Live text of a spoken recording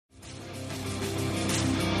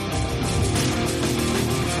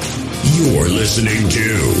You're listening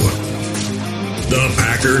to the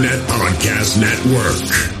Packernet Podcast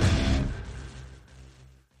Network.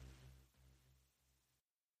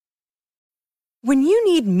 When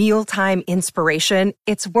you need mealtime inspiration,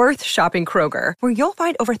 it's worth shopping Kroger, where you'll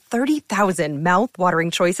find over 30,000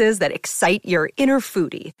 mouth-watering choices that excite your inner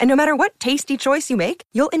foodie. And no matter what tasty choice you make,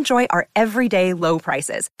 you'll enjoy our everyday low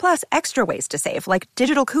prices, plus extra ways to save, like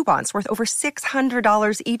digital coupons worth over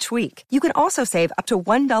 $600 each week. You can also save up to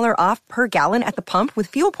 $1 off per gallon at the pump with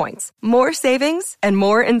fuel points. More savings and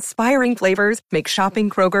more inspiring flavors make shopping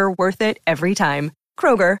Kroger worth it every time.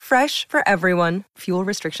 Kroger, fresh for everyone. Fuel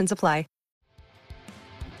restrictions apply.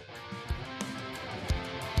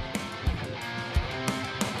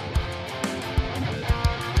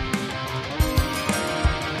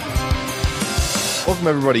 Welcome,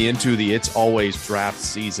 everybody, into the It's Always Draft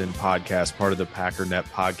Season podcast, part of the Packernet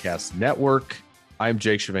Podcast Network. I'm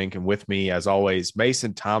Jake Shavank, and with me, as always,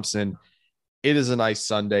 Mason Thompson. It is a nice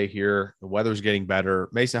Sunday here. The weather's getting better.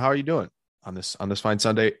 Mason, how are you doing on this fine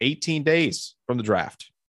Sunday? 18 days from the draft.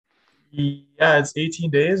 Yeah, it's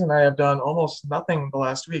 18 days, and I have done almost nothing the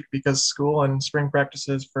last week because school and spring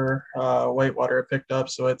practices for Whitewater have picked up,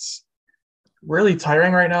 so it's really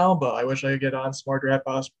tiring right now, but I wish I could get on some more draft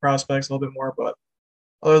prospects a little bit more, but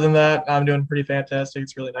other than that, I'm doing pretty fantastic.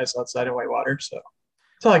 It's really nice outside in Whitewater, so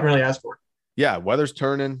that's all I can really ask for. Yeah, weather's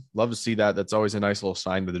turning. Love to see that. That's always a nice little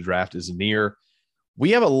sign that the draft is near.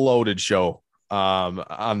 We have a loaded show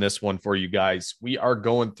on this one for you guys. We are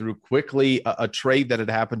going through quickly a trade that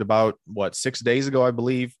had happened about, 6 days ago, I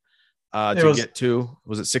believe, was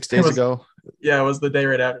it 6 days ago? Yeah, it was the day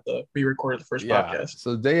right after we recorded the first podcast.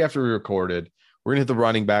 So the day after we recorded, we're going to hit the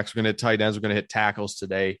running backs. We're going to hit tight ends. We're going to hit tackles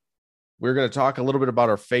today. We're going to talk a little bit about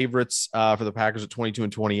our favorites for the Packers at 22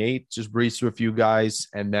 and 28, just breeze through a few guys,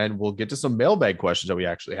 and then we'll get to some mailbag questions that we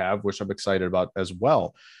actually have, which I'm excited about as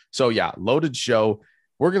well. So, yeah, loaded show.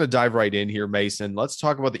 We're going to dive right in here, Mason. Let's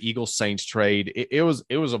talk about the Eagles-Saints trade. It was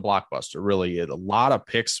a blockbuster, really. A lot of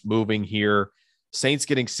picks moving here. Saints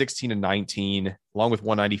getting 16 and 19, along with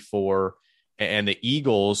 194, and the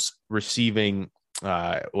Eagles receiving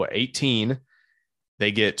 18.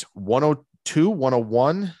 They get 102,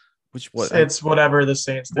 101. It's whatever the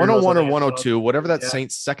Saints 101 or 102, whatever that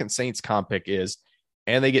second Saints comp pick is,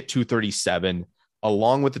 and they get 237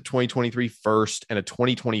 along with the 2023 first and a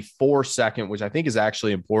 2024 second, which I think is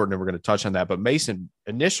actually important, and we're going to touch on that. But Mason,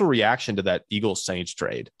 initial reaction to that Eagles Saints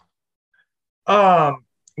trade? When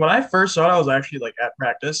I first saw it, I was actually at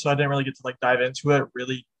practice, so I didn't really get to dive into it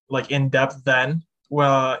really in depth then.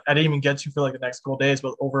 Well, I didn't even get to for the next couple days,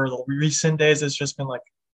 but over the recent days, it's just been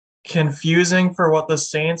confusing for what the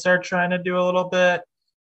Saints are trying to do a little bit,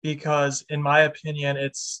 because in my opinion,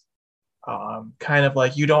 it's kind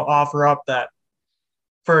of you don't offer up that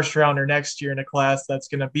first rounder next year in a class that's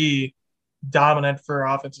going to be dominant for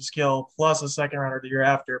offensive skill, plus a second rounder the year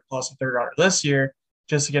after, plus a third rounder this year,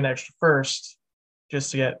 just to get an extra first,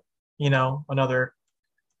 just to get, another,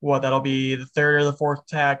 that'll be the third or the fourth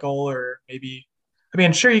tackle, or maybe,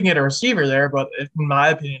 sure you can get a receiver there, but in my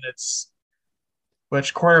opinion, it's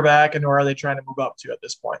which quarterback and where are they trying to move up to at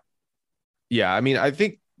this point? Yeah, I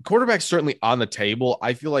think quarterback's certainly on the table.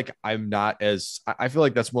 I feel like I feel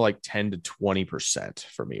like that's more like 10 to 20%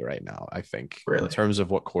 for me right now, I think, really, in terms of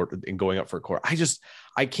what court and going up for a court.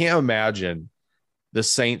 I can't imagine the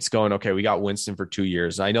Saints going, okay, we got Winston for 2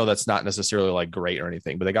 years. I know that's not necessarily great or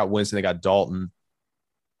anything, but they got Winston, they got Dalton,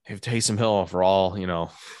 they have Taysom Hill for all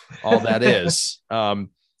that is. But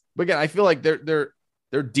again, I feel like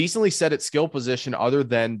they're decently set at skill position, other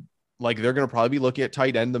than they're going to probably be looking at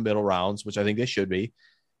tight end in the middle rounds, which I think they should be.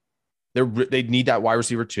 They need that wide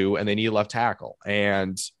receiver too, and they need a left tackle.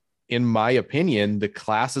 And in my opinion, the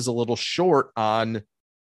class is a little short on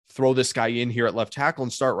throw this guy in here at left tackle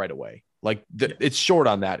and start right away. It's short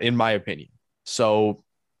on that, in my opinion. So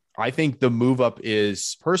I think the move up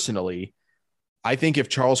is, personally, I think if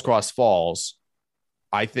Charles Cross falls,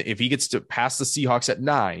 if he gets to pass the Seahawks at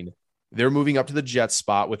 9, they're moving up to the Jets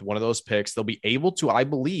spot with one of those picks. They'll be able to, I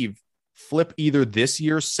believe, flip either this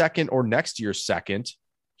year's second or next year's second.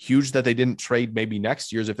 Huge that they didn't trade maybe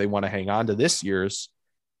next year's if they want to hang on to this year's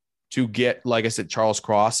to get, like I said, Charles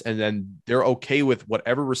Cross. And then they're okay with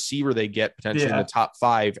whatever receiver they get potentially in the top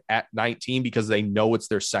 5 at 19, because they know it's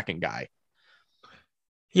their second guy.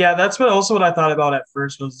 Yeah, that's what I thought about at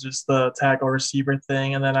first, was just the tackle receiver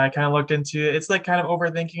thing. And then I kind of looked into it. It's kind of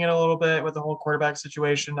overthinking it a little bit with the whole quarterback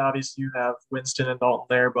situation. Obviously, you have Winston and Dalton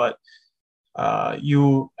there, but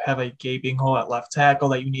you have a gaping hole at left tackle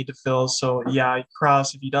that you need to fill. So, yeah,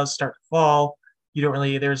 Cross, if he does start to fall, you don't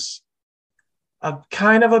really – there's a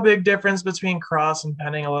kind of a big difference between Cross and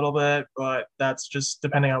Penning a little bit, but that's just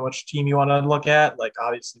depending on which team you want to look at. Like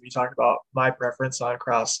obviously we talked about my preference on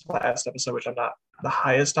Cross last episode, which I'm not the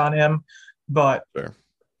highest on him, but Fair.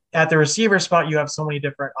 at the receiver spot, you have so many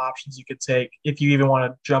different options you could take if you even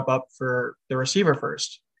want to jump up for the receiver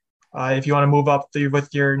first. If you want to move up with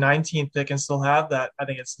your 19th pick and still have that, I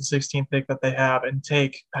think it's the 16th pick that they have and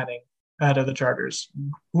take Penning ahead of the Chargers.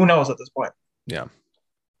 Who knows at this point? Yeah.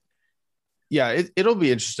 Yeah, it'll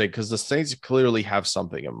be interesting because the Saints clearly have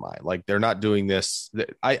something in mind. Like they're not doing this.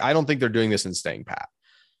 I don't think they're doing this and staying pat.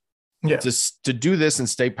 Yeah. To do this and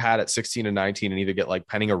stay pat at 16 and 19 and either get like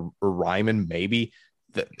Penning or Ryman, maybe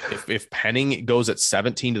if Penning goes at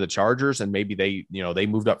 17 to the Chargers and maybe they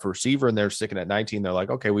moved up for receiver and they're sticking at 19, they're like,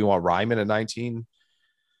 okay, we want Ryman at 19.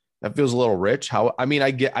 That feels a little rich.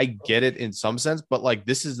 I get it in some sense, but like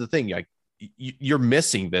this is the thing. Like you're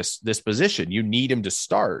missing this position. You need him to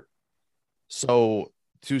start. So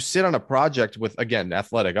to sit on a project with, again,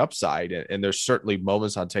 athletic upside, and there's certainly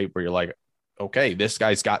moments on tape where you're like, okay, this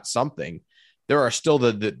guy's got something. There are still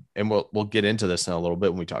and we'll get into this in a little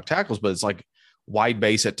bit when we talk tackles, but it's like wide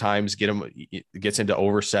base at times gets into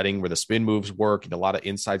oversetting where the spin moves work and a lot of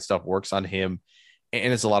inside stuff works on him.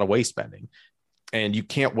 And it's a lot of waist bending, and you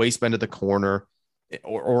can't waist bend at the corner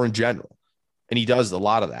or in general. And he does a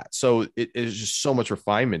lot of that. So it is just so much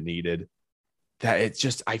refinement needed. That it's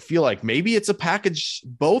just, I feel like maybe it's a package,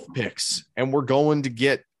 both picks, and we're going to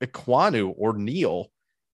get Ekwonu or Neal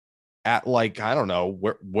at like, I don't know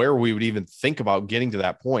where we would even think about getting to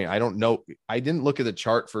that point. I don't know. I didn't look at the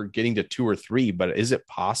chart for getting to 2 or 3, but is it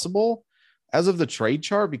possible as of the trade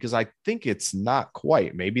chart? Because I think it's not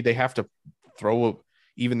quite. Maybe they have to throw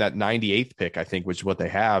even that 98th pick, I think, which is what they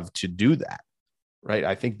have to do that. Right.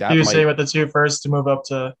 I think that you say with the 2 first to move up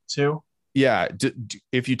to 2. Yeah.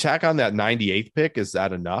 If you tack on that 98th pick, is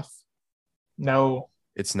that enough? No,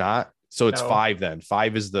 it's not. So it's no. 5 then.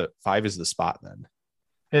 5 is the spot then.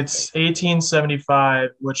 It's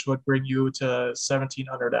 1875, which would bring you to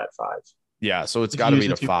 1700 at 5. Yeah. So it's got to be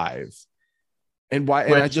to 5. And why?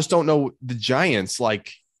 And I just don't know the Giants,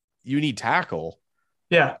 like you need tackle.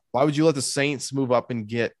 Yeah. Why would you let the Saints move up and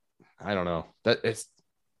get, I don't know, that it's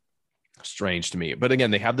strange to me, but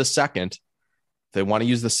again, they have the second. They want to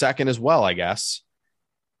use the second as well, I guess,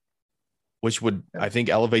 which would, I think,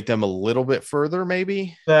 elevate them a little bit further,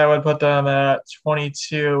 maybe. That would put them at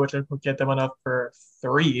 22, which would get them enough for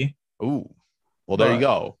 3. Ooh, well, there you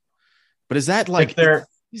go. But is that like,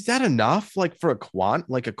 is that enough? Like for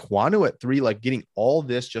Ekwonu at 3, like getting all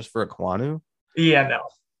this just for Ekwonu? Yeah, no.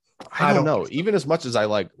 I don't know. So. Even as much as I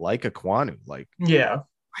like Ekwonu, like, yeah,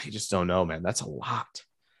 I just don't know, man. That's a lot.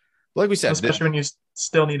 Like we said, especially when you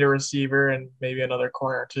still need a receiver and maybe another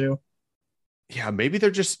corner too. Yeah, maybe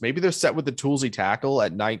they're set with the toolsy tackle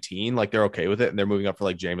at 19, like they're okay with it, and they're moving up for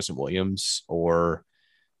like Jameson Williams, or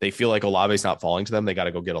they feel like Olave's not falling to them. They got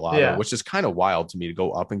to go get Olave, which is kind of wild to me to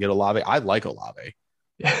go up and get Olave. I like Olave,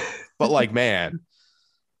 but like, man,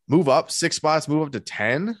 move up 6 spots, move up to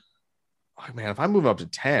 10. Oh, man, if I'm moving up to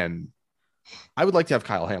 10, I would like to have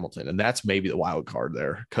Kyle Hamilton, and that's maybe the wild card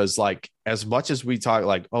there. Because like, as much as we talk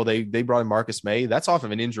like, oh, they brought in Marcus May, that's off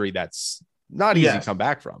of an injury that's not easy to come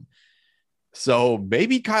back from. So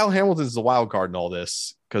maybe Kyle Hamilton's the wild card in all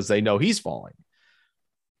this because they know he's falling,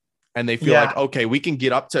 and they feel like, okay, we can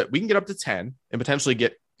get up to 10 and potentially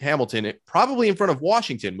get Hamilton probably in front of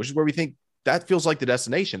Washington, which is where we think that feels like the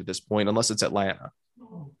destination at this point, unless it's Atlanta.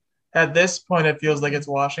 At this point, it feels like it's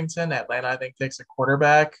Washington. Atlanta, I think, takes a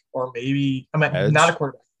quarterback, or maybe edge. Not a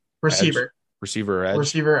quarterback, receiver,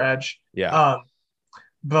 receiver edge. Yeah.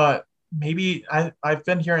 But maybe I've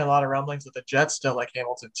been hearing a lot of rumblings that the Jets still like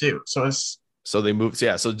Hamilton too. So they moved.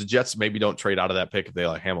 Yeah. So the Jets maybe don't trade out of that pick if they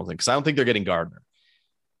like Hamilton, because I don't think they're getting Gardner.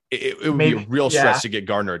 It would be a real stretch to get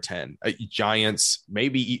Gardner at 10. Giants,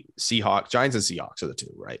 maybe Seahawks. Giants and Seahawks are the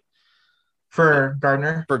 2, right? For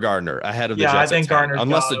Gardner ahead of the Jets. I think Gardner,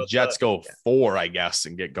 unless the Jets go 4, I guess,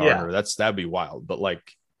 and get Gardner. That'd be wild. But like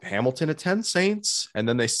Hamilton at 10, Saints, and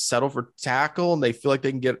then they settle for tackle, and they feel like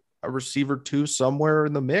they can get a receiver 2 somewhere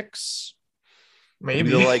in the mix. Maybe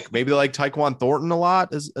they like Tyquan Thornton a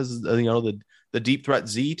lot as you know, the deep threat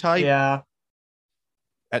Z type. Yeah.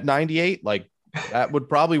 At 98, like that would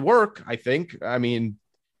probably work. I think. I mean,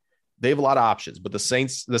 they have a lot of options, but the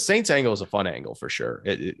Saints angle is a fun angle for sure.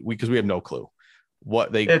 Because we have no clue where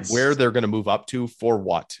they're going to move up to for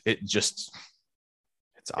what. It's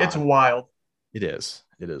wild. It is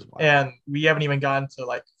wild. And we haven't even gotten to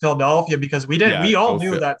like Philadelphia because we didn't. We all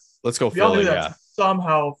knew that. Let's go. We all knew that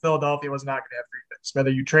somehow Philadelphia was not going to have 3 picks. Whether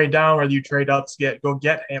you trade down, whether you trade up to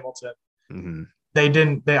get Hamilton. Mm-hmm. They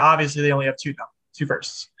didn't. They obviously only have 2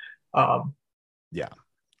 firsts. Yeah.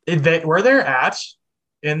 Where they're at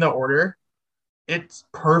in the order, it's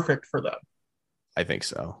perfect for them. I think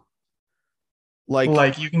so. Like,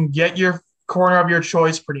 Like you can get your corner of your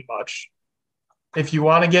choice pretty much. If you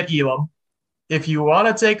want to get Elam, if you want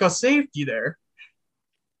to take a safety there,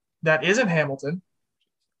 that isn't Hamilton.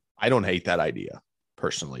 I don't hate that idea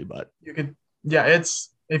personally, but You could, yeah,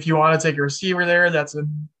 it's if you want to take a receiver there, that's a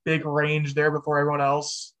big range there before everyone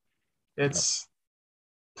else. It's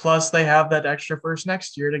plus they have that extra first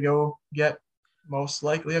next year to go get most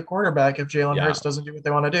likely a quarterback if Jalen yeah. Hurts doesn't do what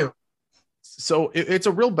they want to do. So it's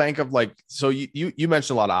a real bank of like, so you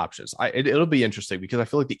mentioned a lot of options. It'll be interesting because I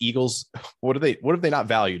feel like the Eagles, what have they not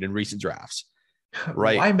valued in recent drafts?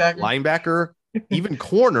 Right. Linebacker, even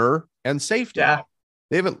corner and safety. Yeah.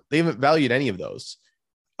 They haven't valued any of those.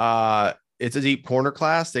 It's a deep corner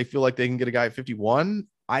class. They feel like they can get a guy at 51.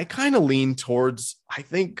 I kind of lean towards, I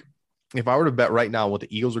think if I were to bet right now what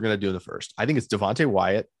the Eagles are going to do in the first, I think it's Devontae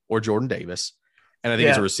Wyatt or Jordan Davis. And I think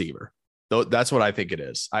it's a receiver. That's what I think it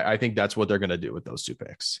is. I think that's what they're going to do with those two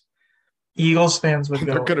picks. Eagles fans would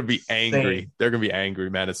go. They're going to be angry. Insane. They're going to be angry,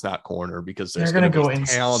 man. It's not corner because there's They're going to go be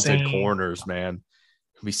talented corners, man.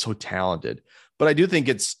 It'll be so talented. But I do think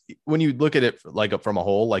it's when you look at it like from a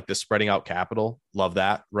whole, like the spreading out capital. Love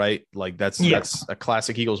that, right? Like that's a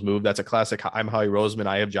classic Eagles move. That's a classic. I'm Howie Roseman.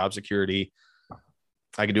 I have job security.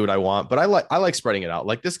 I can do what I want. But I like spreading it out.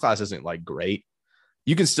 Like this class isn't like great.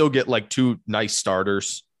 You can still get like two nice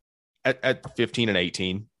starters at 15 and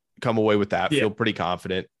 18, come away with that, feel pretty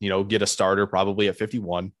confident, get a starter probably at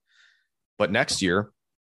 51. But next year,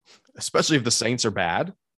 especially if the Saints are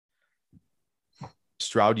bad,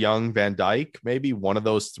 Stroud, Young, Van Dyke, maybe one of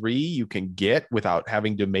those three you can get without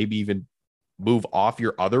having to maybe even move off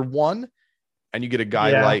your other one. And you get a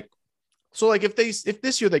guy like if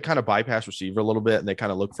this year they kind of bypass receiver a little bit and they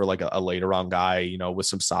kind of look for like a later round guy, with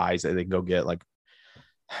some size that they can go get like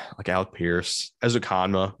Alec Pierce, Ezra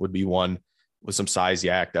Konma would be one with some size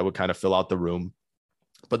yak that would kind of fill out the room.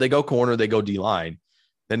 But they go corner, they go D-line.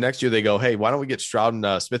 Then next year they go, hey, why don't we get Stroud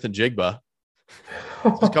and Smith and Jigba?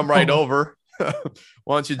 Just come right over.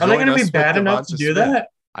 Why don't you join us? Are they going to be bad enough to do that?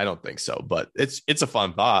 I don't think so, but it's a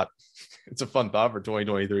fun thought. It's a fun thought for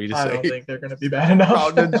 2023 to say. I don't think they're going to be bad enough.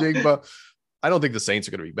 Stroud and Jigba. I don't think the Saints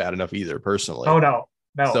are going to be bad enough either, personally. Oh, no.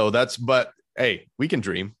 So but hey, we can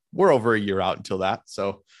dream. We're over a year out until that.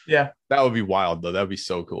 So yeah, that would be wild though. That would be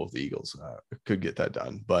so cool if the Eagles could get that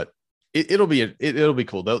done, but it'll be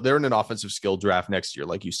cool. They're in an offensive skill draft next year.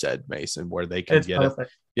 Like you said, Mason, where they can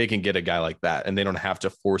they can get a guy like that and they don't have to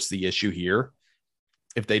force the issue here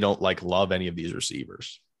if they don't love any of these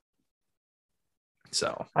receivers.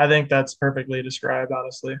 So I think that's perfectly described,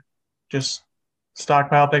 honestly. Just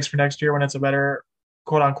stockpile picks for next year when it's a better,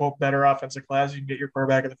 quote unquote, better offensive class. You can get your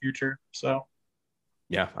quarterback in the future. So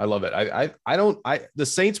yeah, I love it. The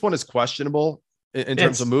Saints one is questionable in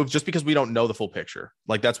terms of moves just because we don't know the full picture.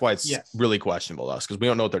 Like that's why it's really questionable to us because we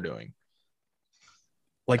don't know what they're doing.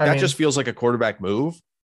 Just feels like a quarterback move,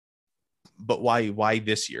 but why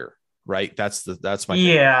this year? Right. That's my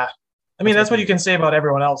yeah. I mean, that's what you can say about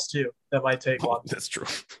everyone else too. That might take one. That's true.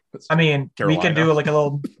 Carolina. We could do like a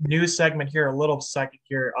little news segment here, a little second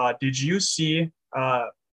here. Did you see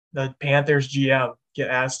the Panthers GM get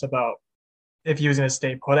asked about if he was going to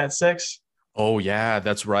stay put at 6? Oh yeah,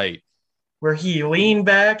 that's right. Where he leaned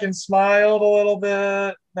back and smiled a little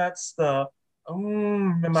bit. That's the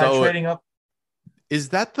am I trading up? Is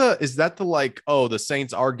that the like, oh, the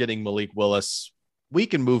Saints are getting Malik Willis. We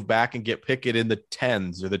can move back and get Pickett in the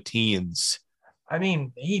 10s or the teens. I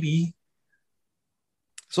mean, maybe.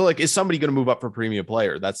 So, is somebody going to move up for premium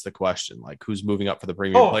player? That's the question. Like, who's moving up for the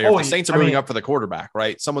premium player? If the Saints are moving up for the quarterback,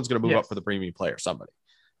 right? Someone's going to move up for the premium player. Somebody.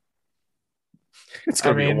 It's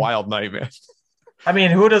going to be a wild night, man. I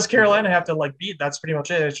mean, who does Carolina have to beat? That's pretty much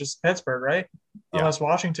it. It's just Pittsburgh, right? Yeah. Unless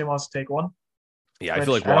Washington wants to take one. Yeah, I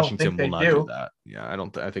feel like Washington will not do that. Yeah,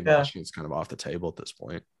 I think Washington's kind of off the table at this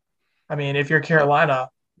point. I mean, if you're Carolina,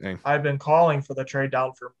 I've been calling for the trade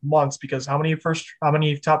down for months because how many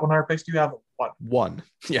top 100 picks do you have? One.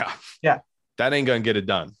 Yeah. Yeah. That ain't going to get it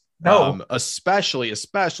done. No. Especially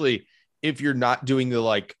if you're not doing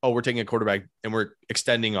the we're taking a quarterback and we're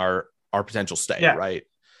extending our potential stay, right?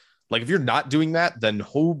 Like if you're not doing that, then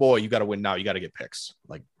oh boy, you got to win now. You got to get picks.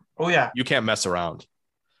 You can't mess around.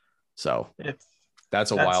 So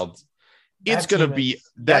that's wild. It's going to be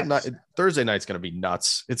that night. Thursday night's going to be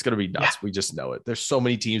nuts. It's going to be nuts. Yeah. We just know it. There's so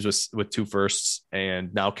many teams with 2 firsts,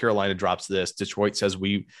 and now Carolina drops this. Detroit says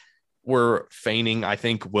we were feigning, I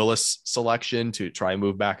think, Willis selection to try and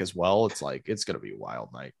move back as well. It's going to be a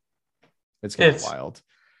wild night. It's going to be wild.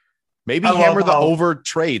 Maybe hammer the over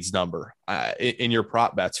trades number in your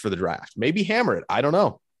prop bets for the draft. Maybe hammer it. I don't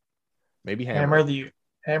know. Maybe hammer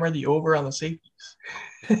the over on the safeties.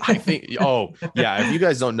 I think. Oh yeah. If you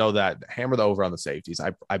guys don't know that, hammer the over on the safeties.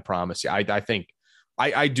 I promise you.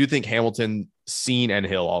 I do think Hamilton, Cine, and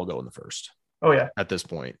Hill all go in the first. Oh yeah. At this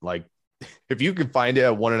point, like if you can find it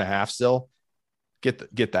at 1.5 still,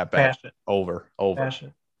 get that bet over.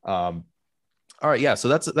 Passion. All right, yeah. So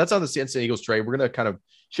that's on the Cincinnati Eagles trade. We're gonna kind of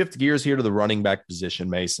shift gears here to the running back position,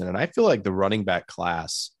 Mason. And I feel like the running back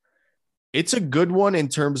class, it's a good one in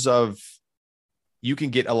terms of you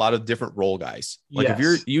can get a lot of different role guys. Like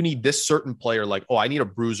if you need this certain player, like, oh, I need a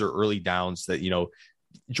bruiser early downs that,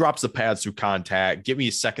 drops the pads through contact, give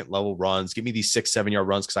me second level runs, give me these 6-7 yard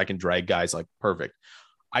runs because I can drag guys, like perfect.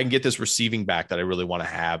 I can get this receiving back that I really want to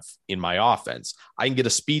have in my offense. I can get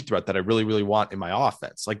a speed threat that I really, really want in my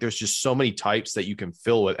offense. Like there's just so many types that you can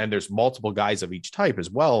fill with, and there's multiple guys of each type as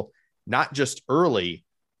well, not just early,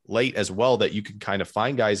 late as well, that you can kind of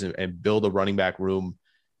find guys and build a running back room.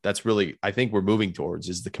 That's really, I think we're moving towards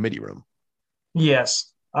is the committee room.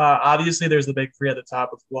 Yes. Obviously there's the big three at the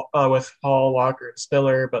top with Hall, Walker, and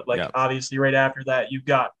Spiller, but obviously right after that, you've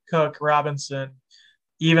got Cook, Robinson.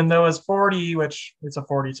 Even though it's 40, which it's a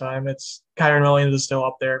 40 time, it's Kyren Williams is still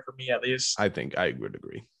up there for me at least. I think I would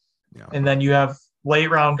agree. Yeah. And then you have late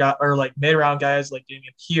round mid round guys like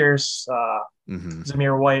Dameon Pierce,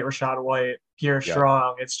 Zamir White, Rashad White, Pierre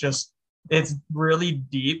Strong. It's really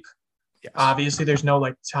deep. Yes. Obviously, there's no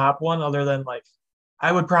like top one other than like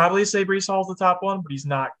I would probably say Breece Hall's the top one, but he's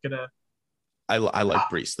not gonna. I like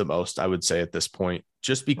Breece the most, I would say at this point,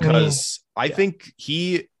 just because I think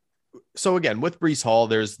he. So again, with Breece Hall,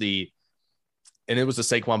 there's and it was a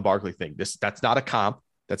Saquon Barkley thing. That's not a comp.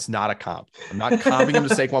 That's not a comp. I'm not comping him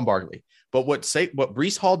to Saquon Barkley. But what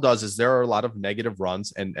Breece Hall does is there are a lot of negative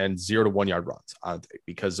runs and 0 to 1 yard runs on tape,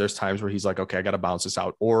 because there's times where he's like, okay, I got to bounce this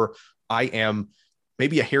out, or I am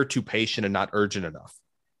maybe a hair too patient and not urgent enough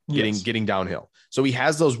getting downhill. So he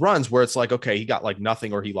has those runs where it's like, okay, he got like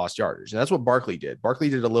nothing or he lost yardage. And that's what Barkley did. Barkley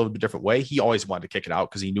did a little bit different way. He always wanted to kick it out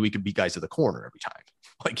because he knew he could beat guys to the corner every time.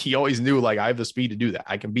 Like he always knew, like, I have the speed to do that.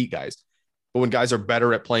 I can beat guys. But when guys are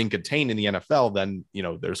better at playing contain in the NFL, then,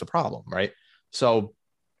 there's a problem, right? So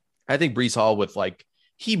I think Breece Hall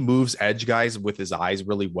he moves edge guys with his eyes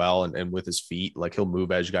really well and with his feet. Like he'll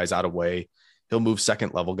move edge guys out of the way. He'll move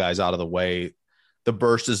second level guys out of the way. The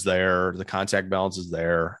burst is there. The contact balance is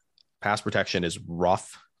there. Pass protection is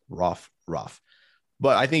rough.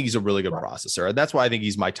 But I think he's a really good processor. And that's why I think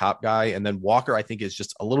he's my top guy. And then Walker, I think, is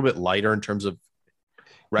just a little bit lighter in terms of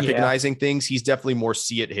recognizing things. He's definitely more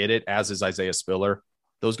see it, hit it, as is Isaiah Spiller.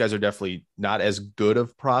 Those guys are definitely not as good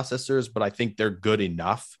of processors, but I think they're good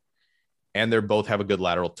enough. And they're both have a good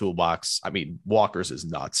lateral toolbox. I mean, Walker's is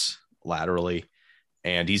nuts laterally.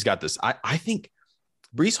 And he's got this. I think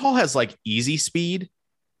Breece Hall has like easy speed.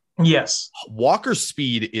 Yes. Walker's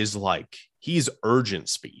speed is like he's urgent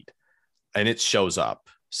speed, and it shows up.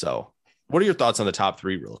 So what are your thoughts on the top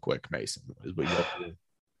three real quick, Mason?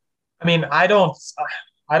 I mean, I don't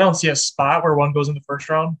see a spot where one goes in the first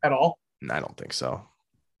round at all. I don't think so.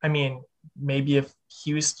 I mean, maybe if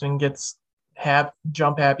Houston gets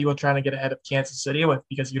jump happy with trying to get ahead of Kansas City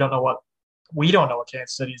because we don't know what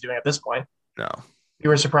Kansas City is doing at this point. No. We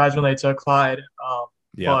were surprised when they took Clyde.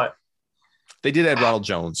 But they did add Ronald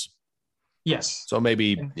Jones. Yes. So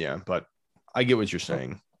maybe, but I get what you're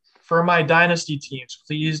saying. For my dynasty teams,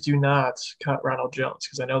 please do not cut Ronald Jones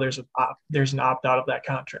because I know there's an opt out of that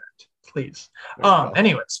contract. Please.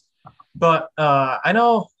 Anyways, but I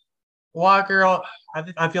know Walker.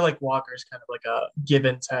 I feel like Walker is kind of like a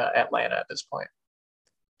given to Atlanta at this point.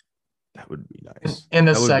 That would be nice. In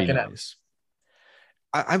the second end.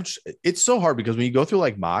 It's so hard because when you go through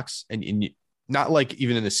like mocks and not like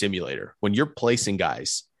even in the simulator, when you're placing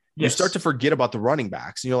guys, you start to forget about the running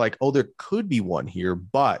backs and you're like, oh, there could be one here,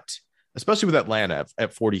 but especially with Atlanta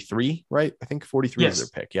at 43, right? I think 43 is their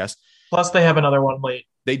pick. Yes. Plus they have another one late.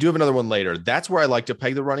 They do have another one later. That's where I like to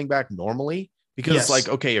peg the running back normally because it's like,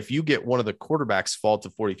 okay, if you get one of the quarterbacks fall to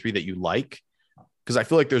 43 that you like, because I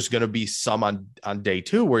feel like there's going to be some on day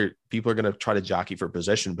two where people are going to try to jockey for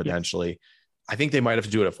position potentially. Yes. I think they might have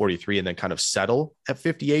to do it at 43 and then kind of settle at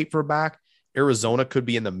 58 for a back. Arizona could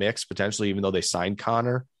be in the mix potentially, even though they signed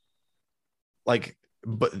Connor.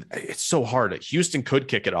 But it's so hard. Houston could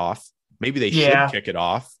kick it off. Maybe they should kick it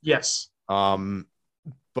off. Yes.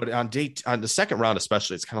 But on the second round,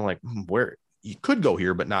 especially, it's kind of like where you could go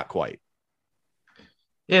here, but not quite.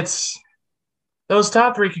 It's those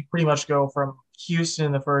top three could pretty much go from Houston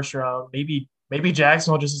in the first round. Maybe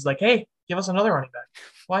Jacksonville just is like, hey, give us another running back.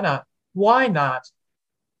 Why not?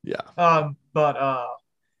 Yeah. But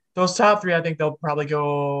those top three, I think they'll probably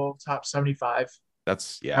go top 75.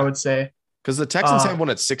 That's I yeah, would say. because the Texans have one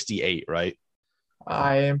at 68, right?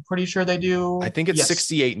 I am pretty sure they do. I think it's Yes.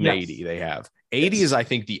 68 and Yes. 80 they have. 80 Yes. is, I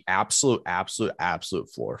think, the absolute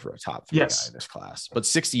floor for a top three Yes. guy in this class. But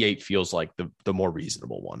 68 feels like the more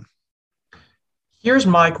reasonable one. Here's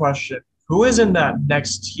my question. Who is in that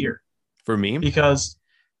next tier? For me, Because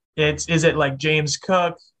is it like James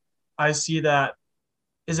Cook? I see that.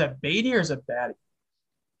 Is it Beatty or is it Batty?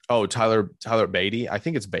 oh, Tyler Beatty. I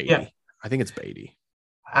think it's Beatty. Yeah. I think it's Beatty.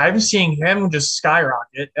 I'm seeing him just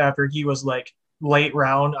skyrocket after he was like late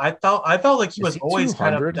round. I felt like he Is was he always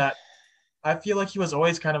kind of 200? that. I feel like he was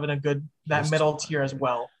always kind of in a good that He's middle 200. tier as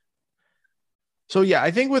well. So yeah,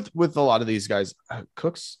 I think with a lot of these guys, I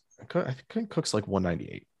think Cook's like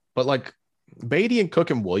 198, but like Beatty and Cook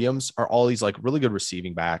and Williams are all these like really good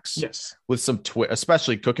receiving backs. Yes. With some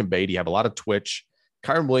especially Cook and Beatty have a lot of twitch.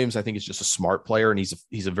 Kyron Williams, I think, is just a smart player, and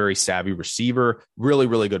he's a very savvy receiver, really,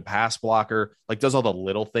 really good pass blocker, like does all the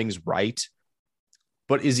little things right.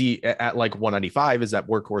 But is he at like 195? Is that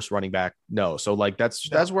workhorse running back? No. So like that's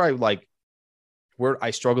where I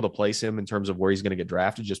struggle to place him in terms of where he's going to get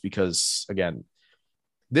drafted, just because, again,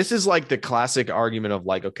 this is like the classic argument of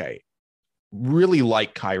like, okay, really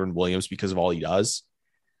like Kyron Williams because of all he does,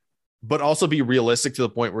 but also be realistic to the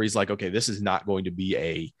point where he's like, okay, this is not going to be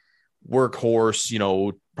a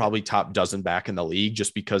workhorse, probably top dozen back in the league,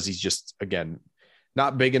 just because he's just, again,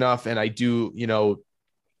 not big enough. And I do,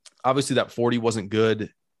 obviously that 40 wasn't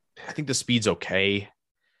good. I think the speed's okay.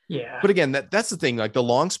 Yeah. But again, that's the thing. Like the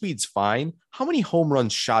long speed's fine. How many home run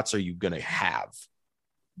shots are you going to have?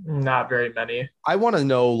 Not very many. I want to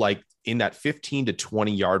know, like, in that 15 to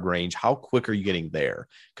 20 yard range, how quick are you getting there?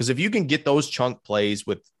 Because if you can get those chunk plays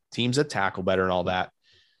with teams that tackle better and all that,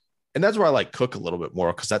 and that's where I like Cook a little bit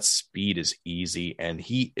more, because that speed is easy and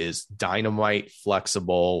he is dynamite,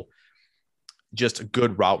 flexible, just a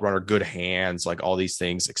good route runner, good hands, like all these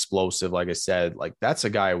things, explosive. Like I said, like that's a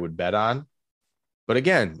guy I would bet on. But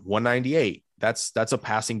again, 198, that's a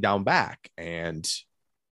passing down back. And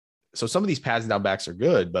so some of these passing down backs are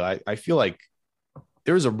good, but I feel like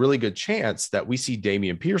there's a really good chance that we see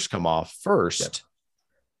Dameon Pierce come off first. Yep.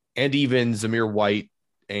 And even Zamir White,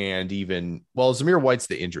 and Zamir White's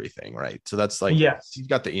the injury thing, right? So that's like, yes, he's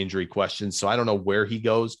got the injury question. So I don't know where he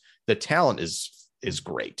goes. The talent is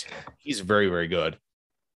great. He's very, very good.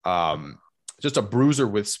 Just a bruiser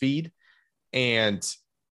with speed. And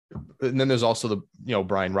then there's also the,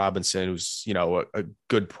 Brian Robinson, who's, a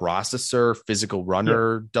good processor, physical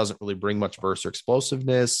runner, doesn't really bring much burst or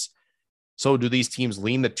explosiveness. So do these teams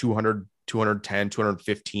lean the 200, 210,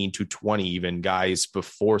 215, 220 even guys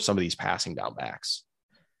before some of these passing down backs?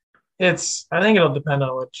 I think it'll depend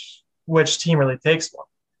on which team really takes one.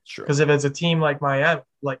 Sure. Because if it's a team like Miami,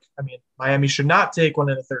 Miami should not take one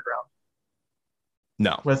in the third round.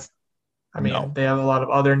 No. They have a lot of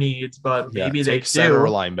other needs, but maybe they do. Center or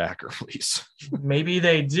linebacker, please. Maybe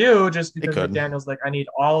they do, just because McDaniel's like, I need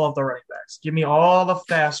all of the running backs. Give me all the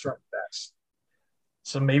fast running backs.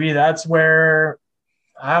 So maybe that's where,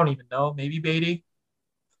 I don't even know, maybe Beatty.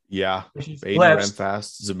 Yeah, Beatty ran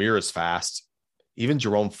fast. Zamir is fast. Even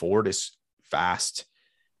Jerome Ford is fast.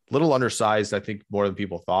 Little undersized, I think, more than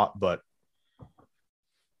people thought. But,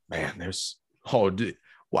 man,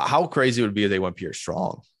 how crazy it would be if they went Pierre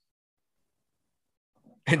Strong.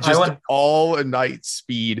 And just all night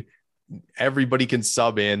speed. Everybody can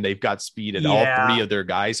sub in. They've got speed at all three of their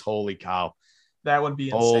guys. Holy cow. That would be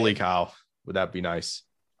insane. Holy cow. Would that be nice?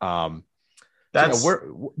 That's where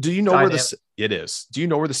do you know dynamic. Where it is? Do you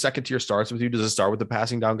know where the second tier starts with you? Does it start with the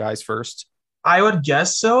passing down guys first? I would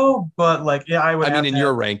guess so, but I would. I mean, in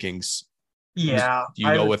your rankings. Yeah. Do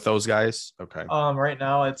you know with those guys? Okay. Right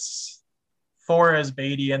now it's 4 as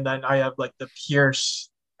Beatty, and then I have like the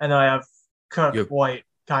Pierce, and then I have Cook, White,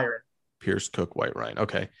 Kyron. Pierce, Cook, White, Ryan.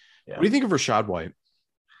 Okay. Yeah. What do you think of Rachaad White?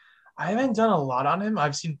 I haven't done a lot on him.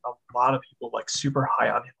 I've seen a lot of people like super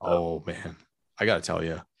high on him. Oh man, I gotta tell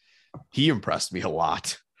you, he impressed me a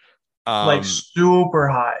lot. Like super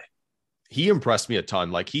high. He impressed me a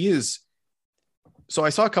ton. Like he is. So I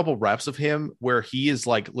saw a couple reps of him where he is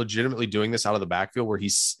like legitimately doing this out of the backfield, where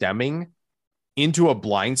he's stemming into a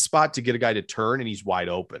blind spot to get a guy to turn, and he's wide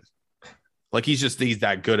open. Like he's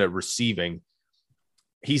that good at receiving.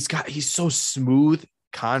 He's so smooth,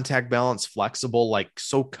 contact balance, flexible, like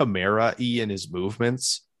so Kamara-y in his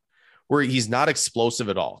movements, where he's not explosive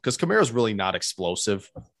at all. Because Kamara's really not explosive,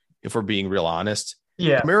 if we're being real honest.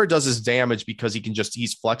 Yeah. Kamara does his damage because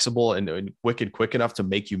he's flexible and quick enough to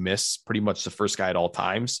make you miss pretty much the first guy at all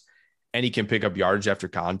times. And he can pick up yardage after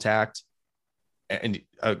contact. And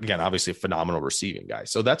again, obviously a phenomenal receiving guy.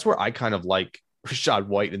 So that's where I kind of like Rachaad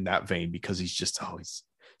White in that vein because he's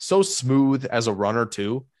so smooth as a runner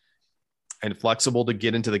too, and flexible to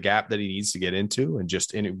get into the gap that he needs to get into, and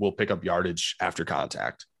it will pick up yardage after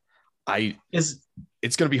contact.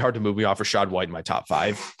 It's going to be hard to move me off Rachaad White in my top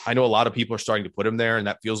 5. I know a lot of people are starting to put him there, and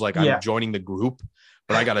that feels like I'm joining the group.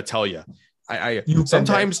 But I got to tell you,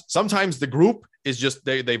 sometimes the group is just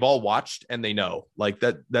they've all watched and they know, like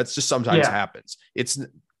that's just sometimes happens.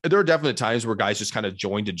 There are definitely times where guys just kind of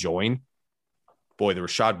join to join. Boy, the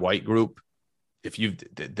Rachaad White group, if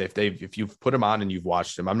you've put him on and you've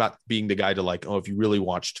watched him, I'm not being the guy to like, oh, if you really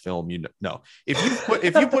watched film, no. If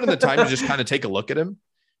you put in the time to just kind of take a look at him,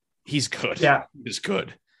 he's good. Yeah, he's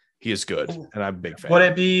good. He is good, and I'm a big fan. Would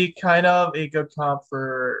it be kind of a good comp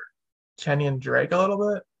for Kenyon Drake a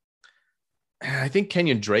little bit? I think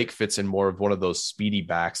Kenyon Drake fits in more of one of those speedy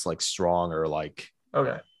backs, like Strong or like.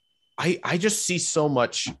 Okay. I just see so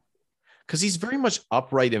much because he's very much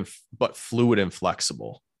upright but fluid and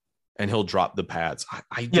flexible, and he'll drop the pads.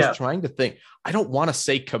 I'm just trying to think. I don't want to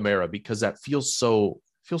say Kamara because that feels so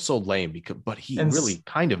lame. But he really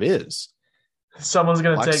kind of is. Someone's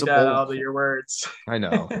gonna take that out of your words. I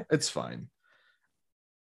know. It's fine.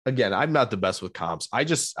 Again, I'm not the best with comps. Like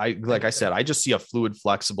I said, I just see a fluid,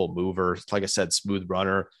 flexible mover. Like I said, smooth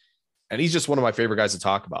runner. And he's just one of my favorite guys to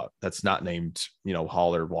talk about. That's not named,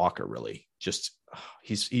 Hall or Walker, really. Just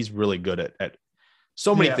he's really good at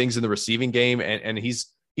so many things in the receiving game. And he's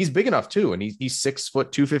big enough too. And he's 6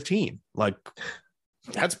 foot 215. Like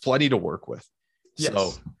that's plenty to work with. Yes.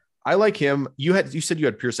 So I like him. You said you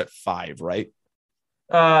had Pierce at 5, right?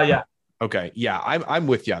 Yeah. Okay. Yeah. I'm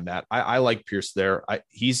with you on that. I like Pierce there.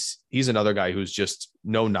 He's another guy who's just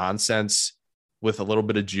no nonsense with a little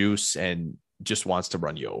bit of juice and just wants to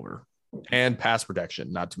run you over, and pass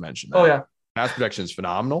protection, not to mention that. Oh yeah. Pass protection is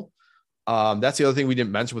phenomenal. That's the other thing we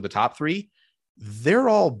didn't mention with the top 3. They're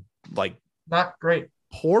all like not great,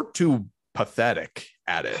 poor to pathetic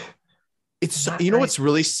at it. It's what's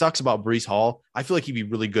really sucks about Breece Hall. I feel like he'd be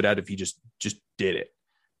really good at it if he just did it.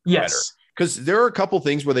 Yes. Because there are a couple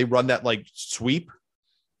things where they run that like sweep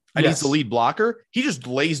and he's the lead blocker. He just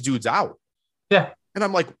lays dudes out. Yeah. And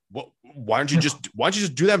I'm like, well, why don't you just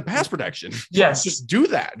do that in pass protection? Yes. Just do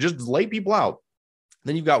that. Just lay people out.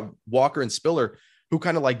 Then you've got Walker and Spiller who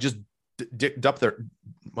kind of like just duck their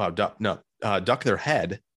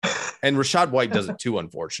head. And Rachaad White does it too,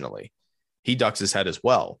 unfortunately. He ducks his head as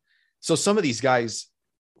well. So some of these guys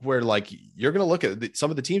where like you're going to look at some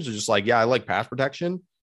of the teams are just like, yeah, I like pass protection.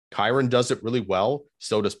 Kyron does it really well.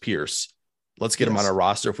 So does Pierce. Let's get him on our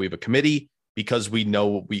roster if we have a committee, because we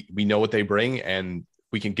know what they bring, and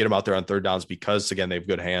we can get them out there on third downs because, again, they have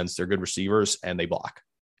good hands, they're good receivers, and they block.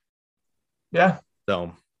 Yeah.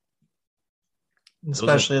 So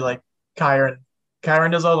especially like Kyron.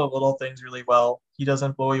 Kyron does all the little things really well. He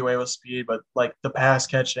doesn't blow you away with speed, but like the pass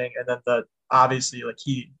catching, and then obviously like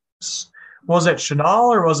was it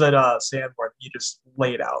Chanel or was it Sanborn? He just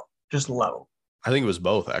laid out, just level. I think it was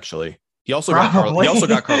both, actually. He also got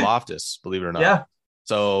Karlaftis, believe it or not. Yeah.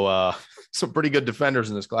 So some pretty good defenders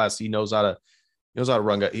in this class. He knows how to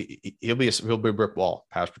run. He'll be a brick wall,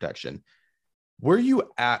 pass protection. Where are you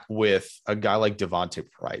at with a guy like Devontae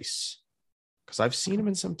Price? Because I've seen him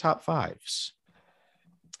in some top 5s.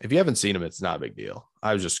 If you haven't seen him, it's not a big deal.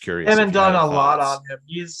 I was just curious. I haven't done a lot on him.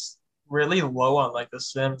 He's really low on like the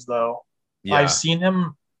Sims, though. Yeah. I've seen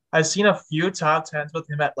a few top 10s with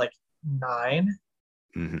him at like 9,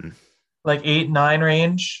 like 8, 9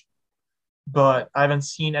 range, but I haven't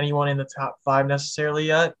seen anyone in the top 5 necessarily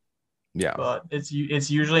yet. Yeah, but it's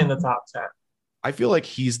usually in the top 10. I feel like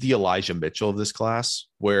he's the Elijah Mitchell of this class,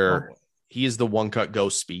 where he is the one cut go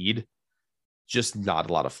speed, just not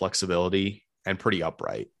a lot of flexibility and pretty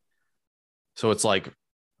upright. So it's like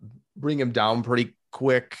bring him down pretty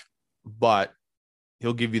quick, but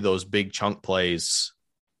he'll give you those big chunk plays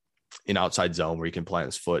in outside zone where he can plant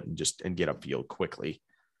his foot and get upfield quickly.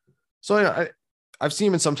 So I've seen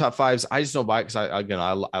him in some top 5s. I just don't buy it because I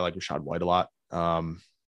like Rachaad White a lot.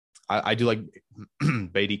 I do like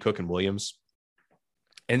Beatty, Cook, and Williams.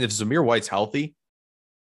 And if Zamir White's healthy,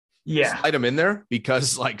 slide him in there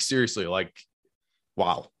because, like, seriously, like,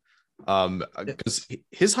 wow. Because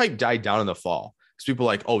his hype died down in the fall. Because people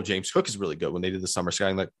are like, oh, James Cook is really good when they did the summer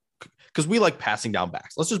scouting. Like, because we like passing down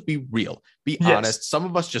backs. Let's just be real, be honest. Some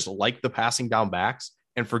of us just like the passing down backs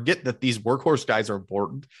and forget that these workhorse guys are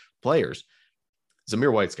important players.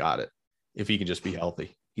 Zamir White's got it. If he can just be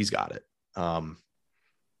healthy, he's got it.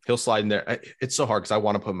 He'll slide in there. It's so hard because I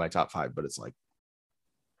want to put him in my top 5, but it's like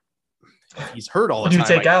he's hurt all the time. Who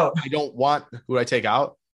do you take out? I don't want who I take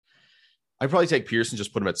out. I'd probably take Pierce and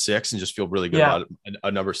just put him at 6 and just feel really good about it.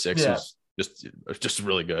 A number 6 who's just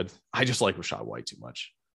really good. I just like Rachaad White too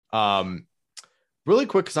much. Really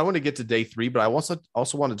quick, because I want to get to day 3, but I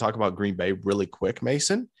also want to talk about Green Bay really quick,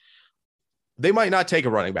 Mason. They might not take a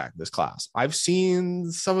running back in this class. I've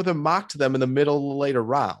seen some of them mocked them in the middle, later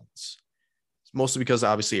rounds. Mostly because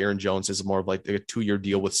obviously Aaron Jones is more of like a 2-year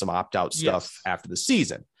deal with some opt-out stuff after the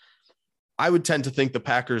season. I would tend to think the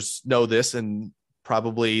Packers know this, and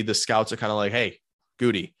probably the scouts are kind of like, hey,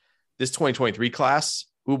 Goody, this 2023 class,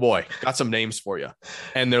 oh boy, got some names for you.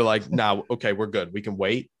 And they're like, no, okay, we're good. We can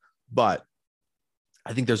wait. But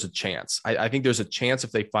I think there's a chance. I think there's a chance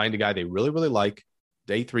if they find a guy they really, really like,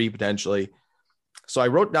 day 3 potentially. So I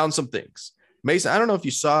wrote down some things. Mason, I don't know if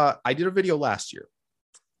you saw, I did a video last year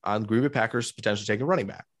on Green Bay Packers potentially taking a running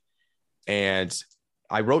back. And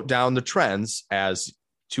I wrote down the trends as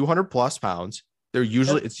 200 plus pounds.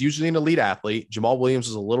 It's usually an elite athlete. Jamal Williams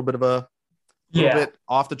was a little bit of a bit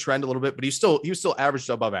off the trend a little bit, but he was still average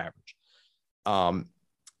to above average.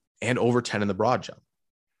 And over 10 in the broad jump.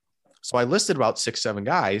 So I listed about 6-7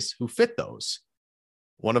 guys who fit those.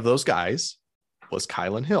 One of those guys was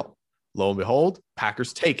Kylan Hill. Lo and behold,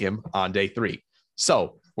 Packers take him on day 3.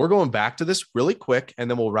 So we're going back to this really quick, and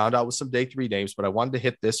then we'll round out with some day 3 names, but I wanted to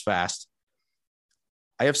hit this fast.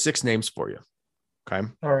 I have 6 names for you. Okay.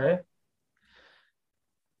 All right.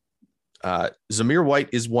 Zamir White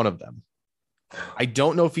is one of them. I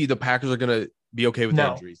don't know if the Packers are going to be okay with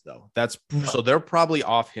injuries, though. So they're probably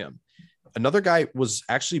off him. Another guy was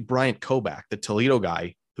actually Bryant Koback, the Toledo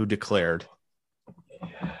guy who declared.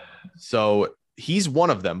 So he's one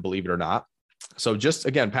of them, believe it or not. So just,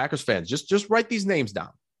 again, Packers fans, just write these names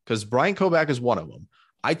down, because Bryant Koback is one of them.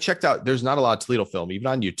 I checked out, there's not a lot of Toledo film, even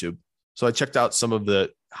on YouTube. So I checked out some of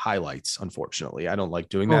the highlights. Unfortunately, I don't like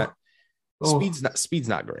doing that. Speed's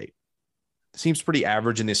not great. Seems pretty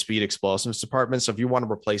average in the speed explosives department. So if you want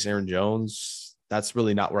to replace Aaron Jones, that's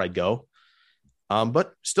really not where I'd go.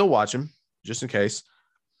 But still watch him just in case.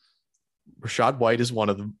 Rachaad White is one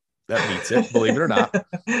of them that meets it, believe it or not.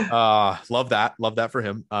 Love that for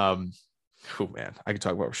him. Oh man, I could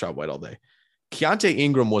talk about Rachaad White all day. Keontae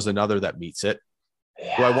Ingram was another that meets it.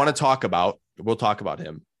 Who I want to talk about. We'll talk about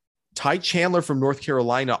him. Ty Chandler from North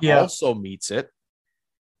Carolina also meets it.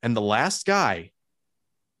 And the last guy,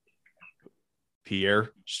 Pierre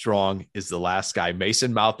Strong, is the last guy.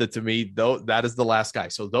 Mason mouthed it to me, though. That is the last guy.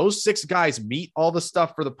 So those 6 guys meet all the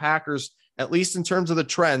stuff for the Packers, at least in terms of the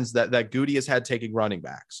trends that Goody has had taking running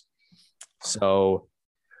backs. So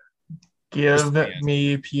give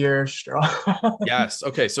me Pierre Strong. Yes.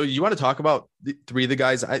 Okay. So you want to talk about the 3 of the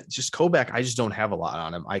guys? Koback, I just don't have a lot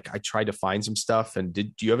on him. I tried to find some stuff. And do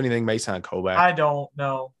you have anything, Mason, on Koback? I don't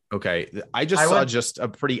know. Okay. I saw just a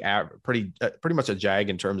pretty much a jag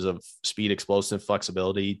in terms of speed, explosive,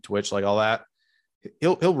 flexibility, twitch, like all that.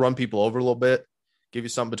 He'll run people over a little bit, give you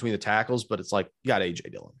something between the tackles, but it's like you got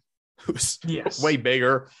AJ Dillon, who's way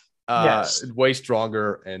bigger, way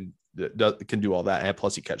stronger, and can do all that. And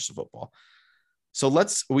plus he catches the football. So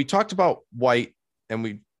we talked about White, and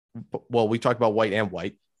we talked about White and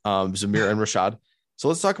White, Zamir and Rachaad. So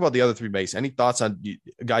let's talk about the other 3 base. Any thoughts on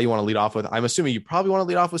a guy you want to lead off with? I'm assuming you probably want to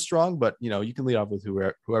lead off with Strong, but you can lead off with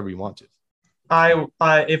whoever you want to.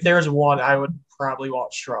 If there's one, I would probably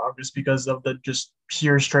want Strong, just because of the just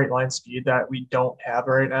pure straight line speed that we don't have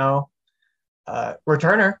right now.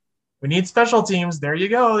 Returner, we need special teams. There you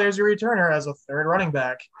go. There's your returner as a 3rd running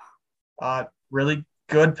back. Really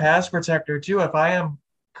good pass protector too, if I am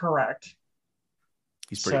correct.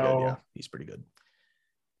 He's pretty good. Yeah, he's pretty good.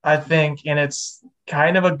 I think, and it's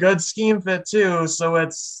kind of a good scheme fit too. So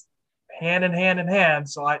it's hand in hand.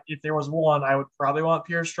 So if there was one, I would probably want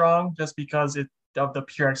Pierre Strong, just because of the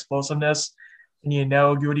pure explosiveness. And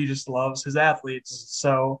Goody just loves his athletes.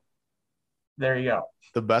 So there you go.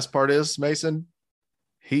 The best part is, Mason,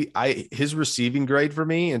 his receiving grade for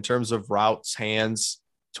me in terms of routes, hands,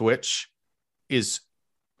 twitch is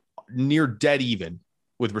near dead even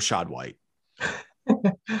with Rachaad White.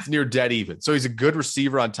 It's near dead even. So he's a good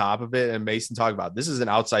receiver on top of it. And Mason talked about, this is an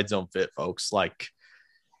outside zone fit, folks. Like,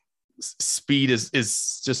 speed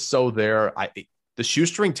is just so there. The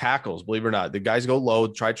shoestring tackles, believe it or not, the guys go low,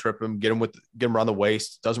 try trip him, get him around the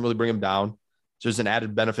waist. Doesn't really bring him down. So there's an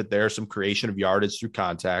added benefit there, some creation of yardage through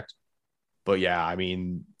contact. But yeah, I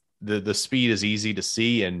mean, the speed is easy to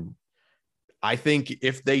see. And I think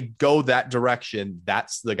if they go that direction,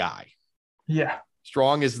 that's the guy. Yeah.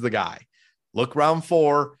 Strong is the guy. Look, round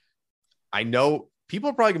 4. I know people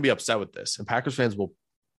are probably going to be upset with this, and Packers fans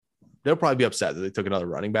they'll probably be upset that they took another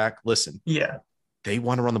running back. Listen, they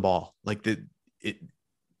want to run the ball. Like they're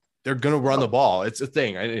going to run the ball. It's a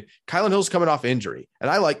thing. Kylan Hill's coming off injury, and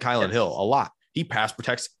I like Kylan Hill a lot. He pass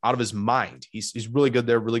protects out of his mind. He's really good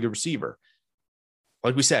there, really good receiver.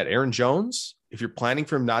 like we said, Aaron Jones, if you're planning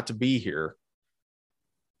for him not to be here,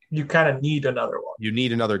 you kind of need another one. You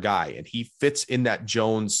need another guy, and he fits in that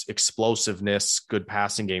Jones explosiveness, good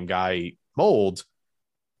passing game guy mold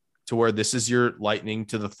to where this is your lightning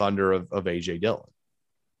to the thunder of AJ Dillon.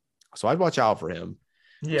 So I'd watch out for him.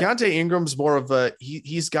 Yeah. Keontae Ingram's more of a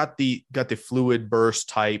he's got the fluid burst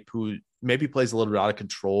type who maybe plays a little bit out of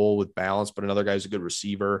control with balance, but another guy's a good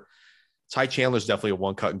receiver. Ty Chandler's definitely a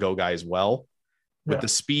one cut and go guy as well, with the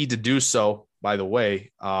speed to do so. By the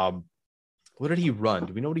way, what did he run?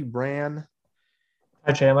 Do we know what he ran?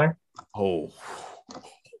 Ty Chandler. Oh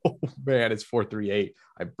man, it's 4.38.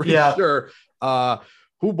 I'm pretty sure.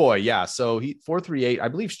 Boy, yeah. So he 4.38. I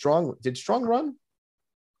believe Strong. Did Strong run?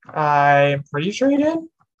 I'm pretty sure he did.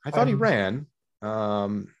 I thought he ran. I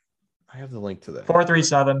have the link to that.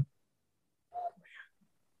 4.37.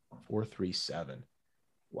 4.37.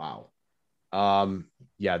 Wow.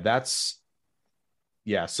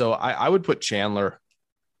 So I would put Chandler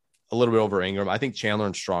a little bit over Ingram. I think Chandler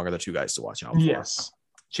and Strong are the two guys to watch out for. Yes.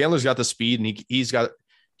 Chandler's got the speed, and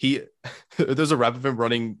there's a rep of him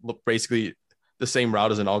running basically the same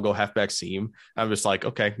route as an all-go halfback seam. I'm just like,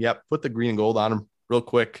 okay, yep, put the green and gold on him real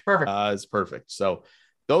quick. Perfect. It's perfect. So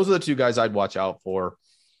those are the two guys I'd watch out for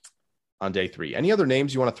on day 3. Any other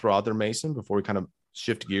names you want to throw out there, Mason, before we kind of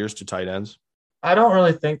shift gears to tight ends? I don't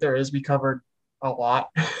really think there is. We covered a lot.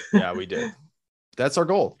 Yeah, we did. That's our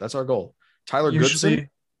goal. Tyler Goodson,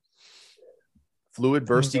 fluid,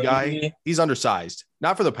 bursty guy. He's undersized.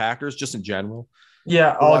 Not for the Packers, just in general.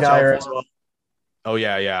 Yeah, Allgeier as well. Oh,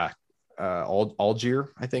 yeah. Algier,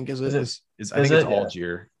 I think I think it's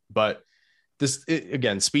Algier. But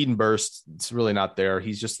again, speed and burst, it's really not there.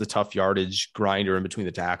 He's just the tough yardage grinder in between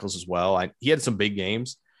the tackles as well. He had some big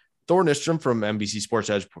games. Thor Nystrom from NBC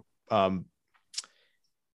Sports Edge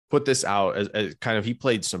put this out as kind of, he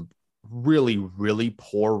played some really, really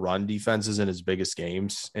poor run defenses in his biggest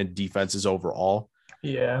games and defenses overall.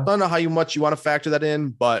 Yeah. I don't know how much you want to factor that in,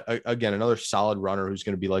 but again, another solid runner who's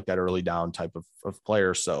going to be like that early down type of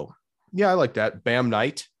player. So yeah, I like that. Bam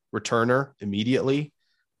Knight, returner immediately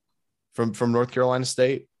from North Carolina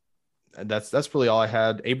State. That's really all I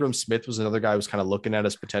had. Abram Smith was another guy who was kind of looking at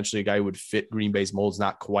as potentially a guy who would fit Green Bay's molds,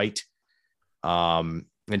 not quite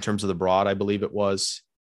in terms of the broad, I believe it was.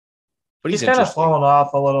 But he's kind of fallen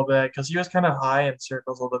off a little bit because he was kind of high in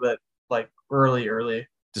circles a little bit, like early.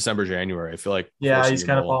 December, January. I feel like. Yeah, he's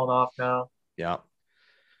kind of fallen off now. Yeah.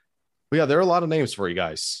 Well, yeah, there are a lot of names for you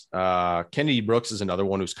guys. Kennedy Brooks is another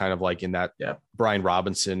one who's kind of like in that Brian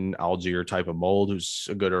Robinson, Algier type of mold, who's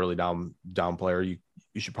a good early down player. You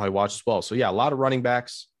should probably watch as well. So, yeah, a lot of running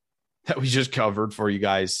backs that we just covered for you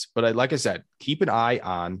guys. But like I said, keep an eye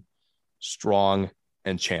on Strong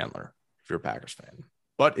and Chandler if you're a Packers fan.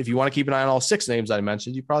 But if you want to keep an eye on all 6 names I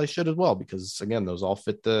mentioned, you probably should as well, because, again, those all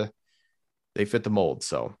fit the mold.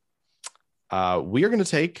 So we are going to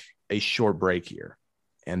take a short break here,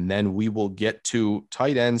 and then we will get to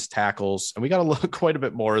tight ends, tackles, and we got to look quite a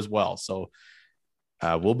bit more as well. So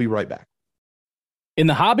we'll be right back. In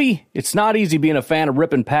the hobby, it's not easy being a fan of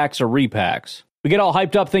ripping packs or repacks. We get all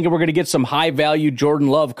hyped up thinking we're going to get some high-value Jordan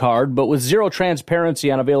Love card, but with zero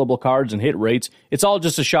transparency on available cards and hit rates, it's all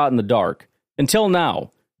just a shot in the dark. Until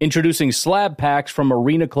now, introducing slab packs from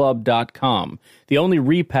arenaclub.com, the only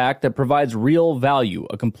repack that provides real value,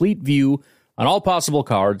 a complete view on all possible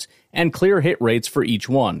cards, and clear hit rates for each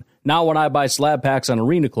one. Now when I buy slab packs on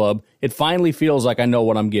Arena Club, it finally feels like I know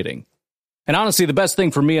what I'm getting. And honestly, the best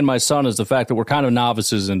thing for me and my son is the fact that we're kind of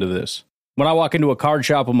novices into this. When I walk into a card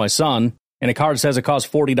shop with my son, and a card says it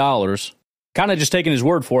costs $40, kind of just taking his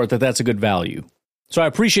word for it that that's a good value. So I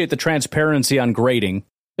appreciate the transparency on grading,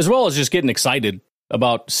 as well as just getting excited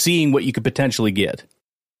about seeing what you could potentially get.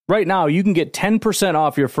 Right now, you can get 10%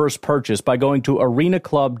 off your first purchase by going to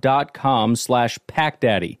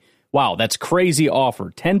arenaclub.com/packdaddy. Wow, that's crazy offer.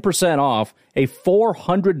 10% off a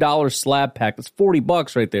 $400 slab pack. That's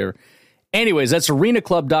 $40 right there. Anyways, that's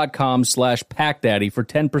arenaclub.com/packdaddy for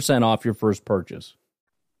 10% off your first purchase.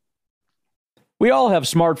 We all have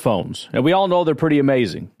smartphones, and we all know they're pretty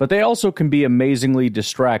amazing, but they also can be amazingly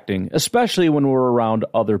distracting, especially when we're around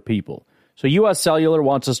other people. So US Cellular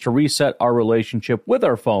wants us to reset our relationship with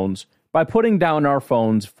our phones by putting down our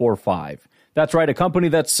phones for $5. That's right, a company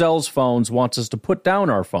that sells phones wants us to put down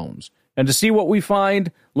our phones. And to see what we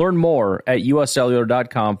find, learn more at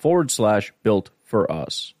uscellular.com/built for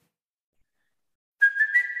us.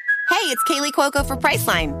 Hey, it's Kaylee Cuoco for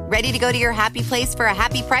Priceline. Ready to go to your happy place for a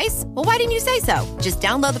happy price? Well, why didn't you say so? Just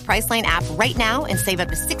download the Priceline app right now and save up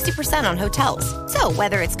to 60% on hotels. So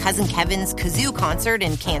whether it's Cousin Kevin's Kazoo Concert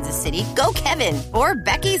in Kansas City, go Kevin, or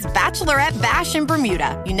Becky's Bachelorette Bash in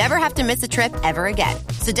Bermuda, you never have to miss a trip ever again.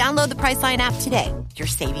 So download the Priceline app today. Your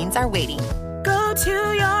savings are waiting. Go to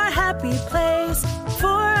your happy place for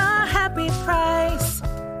a happy price.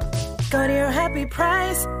 Go to your happy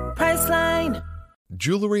price, Priceline.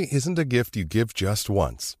 Jewelry isn't a gift you give just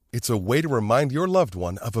once. It's a way to remind your loved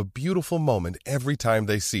one of a beautiful moment every time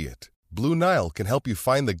they see it. Blue Nile can help you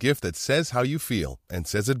find the gift that says how you feel and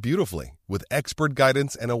says it beautifully, with expert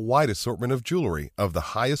guidance and a wide assortment of jewelry of the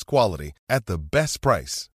highest quality at the best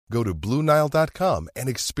price. Go to BlueNile.com and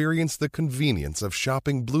experience the convenience of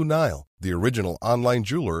shopping Blue Nile, the original online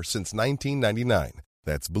jeweler since 1999.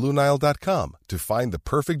 That's BlueNile.com to find the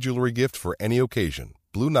perfect jewelry gift for any occasion.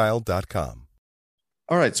 BlueNile.com.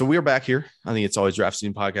 All right, so we're back here on the It's Always Draft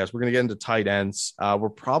Season podcast. We're going to get into tight ends. We're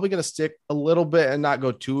probably going to stick a little bit and not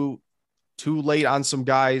go too late on some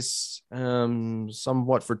guys,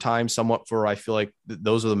 somewhat for time, somewhat for, I feel like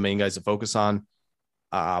those are the main guys to focus on.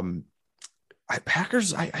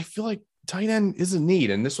 Packers, I feel like tight end is a need.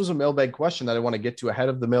 And this was a mailbag question that I want to get to ahead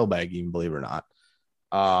of the mailbag, even believe it or not.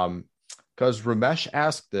 Because Ramesh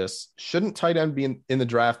asked this, shouldn't tight end be in the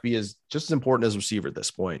draft be just as important as receiver at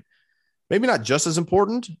this point? Maybe not just as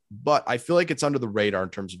important, but I feel like it's under the radar in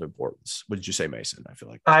terms of importance. What did you say, Mason? I feel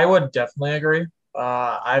like I would definitely agree.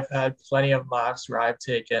 I've had plenty of mocks where I've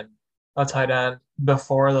taken a tight end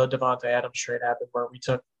before the Devontae Adams trade happened,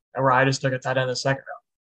 where I just took a tight end in the second round,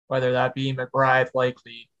 whether that be McBride,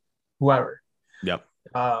 Likely, whoever. Yep.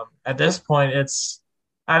 At this point,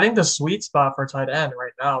 I think the sweet spot for tight end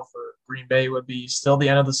right now for Green Bay would be still the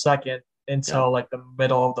end of the second until like the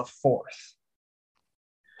middle of the fourth.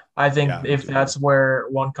 I think if that's where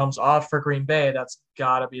one comes off for Green Bay, that's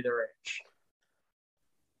got to be the range.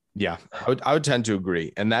 Yeah, I would tend to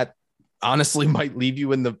agree. And that honestly might leave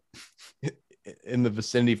you in the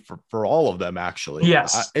vicinity for all of them, actually.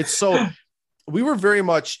 Yes. It was very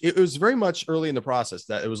much early in the process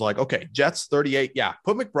that it was like, okay, Jets 38. Yeah.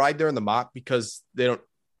 Put McBride there in the mock because they don't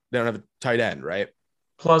have a tight end, right?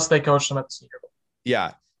 Plus they coached him at the Senior Bowl.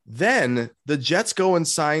 Yeah. Then the Jets go and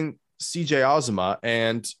sign CJ Ozema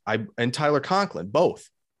and Tyler Conklin, both.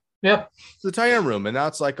 Yep. The tight end room. And now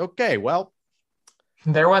it's like, okay, well,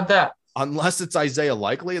 there went that. Unless it's Isaiah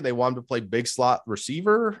Likely and they want him to play big slot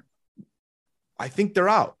receiver, I think they're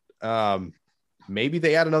out. Maybe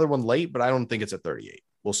they add another one late, but I don't think it's at 38.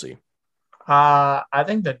 We'll see. I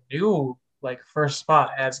think the new first spot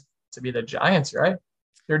has to be the Giants, right?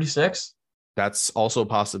 36. That's also a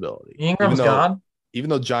possibility. Ingram's gone. Even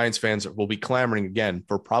though Giants fans will be clamoring again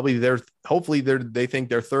for probably they think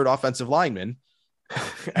their third offensive lineman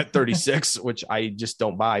at 36, which I just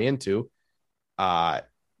don't buy into.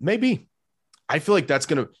 Maybe. I feel like that's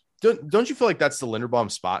going to, don't you feel like that's the Linderbaum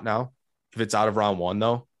spot now? If it's out of round one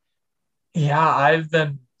though? Yeah,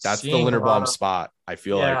 that's the Linderbaum spot. I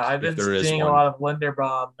feel like I've been seeing a lot of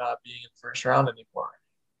Linderbaum not being in the first round anymore.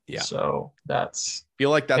 Yeah. So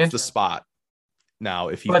feel like that's the spot now.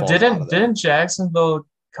 But didn't Jacksonville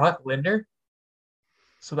cut Linder?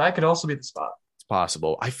 So that could also be the spot. It's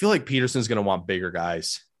possible. I feel like Peterson's going to want bigger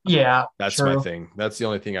guys. Yeah, that's my thing. That's the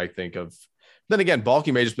only thing I think of. Then again,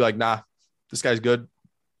 Balky may just be like, nah, this guy's good.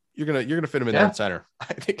 You're gonna fit him in there at center.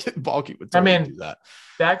 I think Balky would totally do that.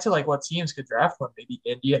 Back to what teams could draft one, maybe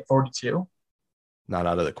Indy at 42. Not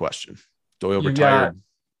out of the question. Doyle retired.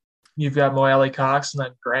 You've got Mo Alley Cox and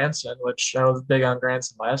then Granson, which I was big on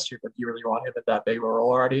Granson last year, but do you really want him at that big of a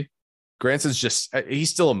role already? Granson's he's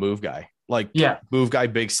still a move guy. Move guy,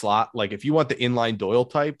 big slot. If you want the inline Doyle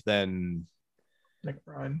type, then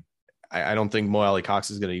McBride. I don't think Mo Alley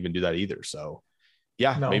Cox is going to even do that either. So,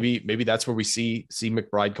 yeah, no. Maybe that's where we see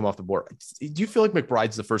McBride come off the board. Do you feel like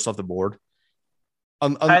McBride's the first off the board?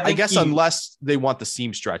 I guess unless they want the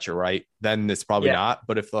seam stretcher, right? Then it's probably not.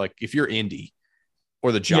 But if you're Indy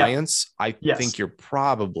or the Giants, I think you're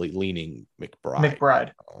probably leaning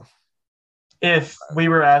McBride. Oh. If we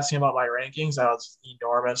were asking about my rankings, I was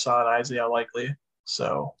enormous on Isaiah Likely.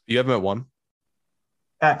 So you have him at 1?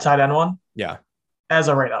 At tight end 1? Yeah. As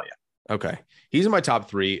of right now, yeah. Okay. He's in my top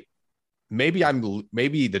 3. Maybe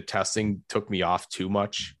the testing took me off too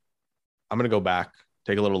much. I'm going to go back,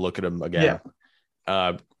 take a little look at him again.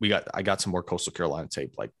 Yeah. I got some more Coastal Carolina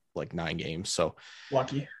tape, like 9 games. So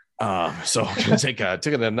lucky. So I'm going to take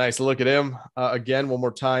a nice look at him again one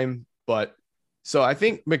more time. But so I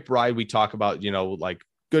think McBride, we talk about,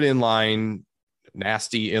 good inline,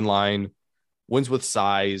 nasty inline, wins with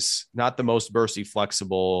size, not the most bursty,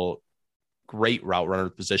 flexible, great route runner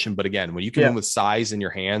position. But again, when you can win with size in your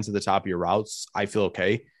hands at the top of your routes, I feel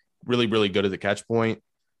okay. Really, really good at the catch point.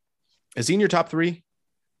 Is he in your top 3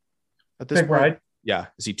 at this point? Right. Yeah.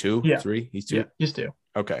 Is he 2, 3? He's 2. Yeah, he's 2.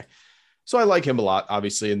 Okay. So I like him a lot,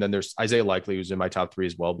 obviously. And then there's Isaiah Likely, who's in my top 3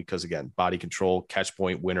 as well, because again, body control, catch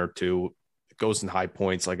point, winner 2, it goes in high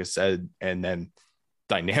points, like I said, and then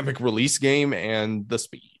dynamic release game and the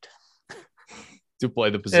speed to play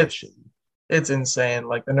the position. It's insane.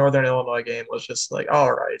 Like the Northern Illinois game was just like,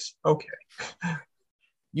 all right, okay.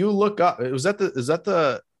 You look up. Is that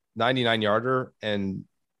the 99-yarder and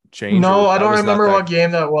change? No, I don't remember what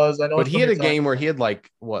game that was. I know, but he had a game where he had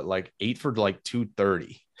like 8 for like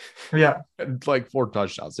 230. Yeah, like 4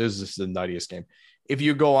 touchdowns. It was just the nuttiest game. If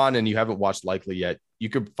you go on and you haven't watched Likely yet, you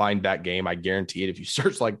could find that game. I guarantee it. If you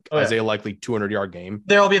search Isaiah Likely 200-yard game,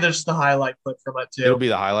 there'll be just the highlight clip from it too. It'll be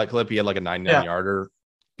the highlight clip. He had like a 99-yarder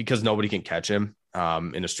because nobody can catch him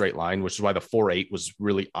in a straight line, which is why the 4.8 was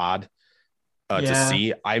really odd to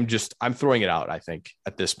see. I'm throwing it out, I think,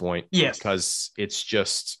 at this point. Yes. Because it's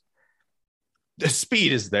just the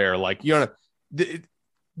speed is there. Like,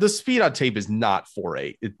 the speed on tape is not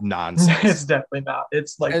 4.8. It's nonsense. It's definitely not.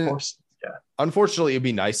 It's like 4.6. Yeah. Unfortunately, it'd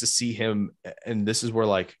be nice to see him. And this is where,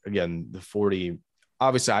 like, again, the 40,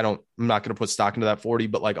 obviously I'm not going to put stock into that 40,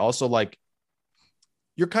 but like also like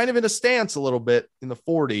you're kind of in a stance a little bit in the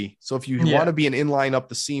 40. So if you want to be an inline up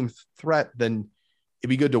the seam threat, then it'd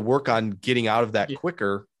be good to work on getting out of that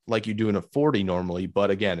quicker like you do in a 40 normally.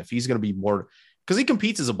 But again, if he's going to be more, because he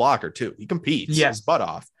competes as a blocker too. He competes his butt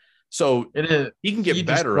off. So he can get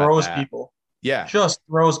better at that. People. Yeah. Just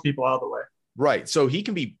throws people out of the way. Right. So he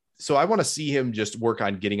can be, so I want to see him just work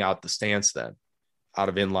on getting out the stance then out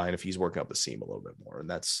of inline if he's working up the seam a little bit more. And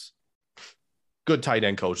that's good tight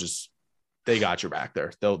end coaches. They got your back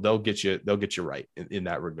there. They'll get you right in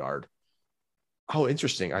that regard. Oh,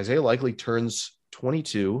 interesting. Isaiah Likely turns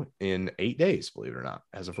 22 in 8 days, believe it or not,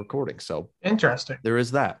 as of recording. So interesting. There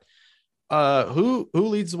is that. Who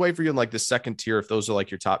leads the way for you in like the second tier? If those are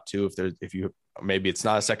like your top 2, if you maybe it's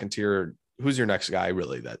not a second tier, who's your next guy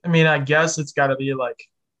really? That, I mean, I guess it's got to be like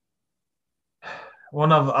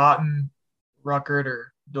one of Otten, Ruckert,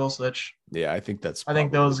 or Dulcich. Yeah, I think those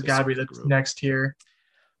got to be the next tier.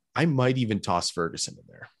 I might even toss Ferguson in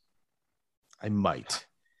there. I might.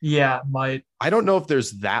 Yeah, might. I don't know if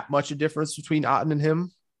there's that much a difference between Otten and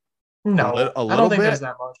him. No, a little I don't think bit, there's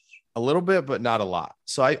that much. A little bit, but not a lot.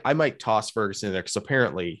 So I might toss Ferguson in there because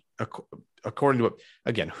apparently, according to what,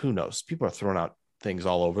 again, who knows? People are throwing out things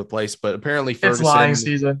all over the place, but apparently Ferguson. It's lying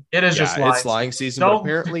season. It is just lying. It's lying season. But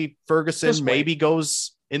apparently Ferguson maybe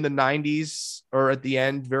goes in the 90s or at the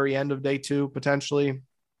very end of day 2, potentially.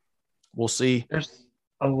 We'll see. There's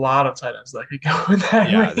a lot of tight ends that could go in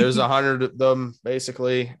that. Yeah, there's 100 of them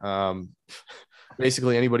basically.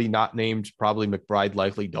 Basically anybody not named probably McBride,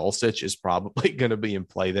 Likely, Dulcich is probably going to be in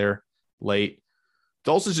play there late.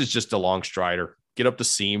 Dulcich is just a long strider. Get up the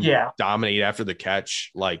seam, dominate after the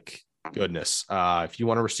catch. Like, goodness. If you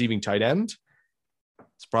want a receiving tight end,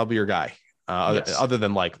 it's probably your guy. Other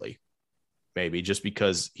than Likely, maybe just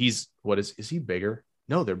because is he bigger?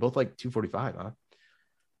 No, they're both like 245,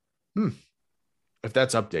 huh? If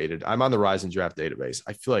that's updated, I'm on the Rise and Draft database.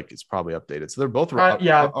 I feel like it's probably updated. So they're both around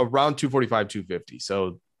 245, 250.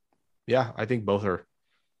 So yeah, I think both are.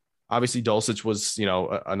 Obviously Dulcich was,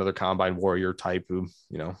 another combine warrior type who,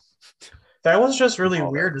 that was just really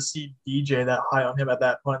weird to see DJ that high on him at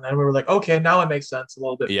that point. And then we were like, okay, now it makes sense a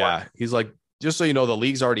little bit. Yeah. More. He's like, just so you know, the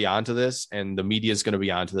league's already onto this and the media is going to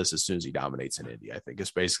be onto this as soon as he dominates in Indy. I think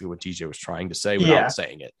is basically what DJ was trying to say without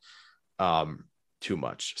saying it too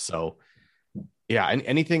much. So yeah. And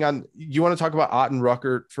anything you want to talk about Otten,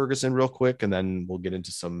 Ruckert, Ferguson real quick, and then we'll get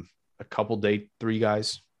into a couple day 3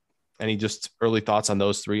 guys. Any just early thoughts on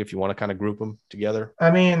those 3, if you want to kind of group them together?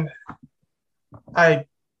 I mean,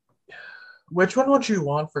 which one would you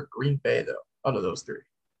want for Green Bay though, out of those 3?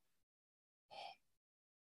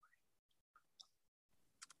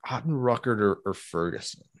 Otten, Ruckert, or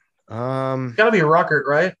Ferguson? Gotta be Ruckert,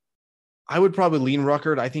 right? I would probably lean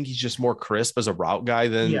Ruckert. I think he's just more crisp as a route guy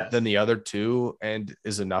than the other 2, and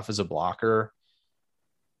is enough as a blocker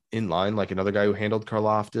in line, like another guy who handled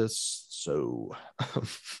Karlaftis. So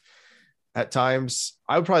at times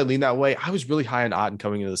I would probably lean that way. I was really high on Otten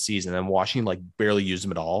coming into the season and watching like barely use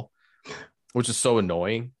him at all, which is so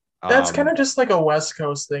annoying. That's kind of just like a West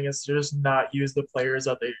Coast thing, is to just not use the players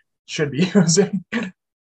that they should be using.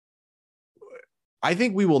 I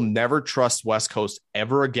think we will never trust West Coast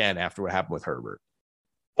ever again after what happened with Herbert.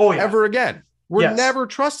 Oh, yeah. Ever again. We're never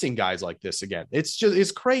trusting guys like this again.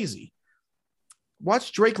 It's crazy.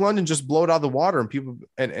 watch Drake London just blow it out of the water, and people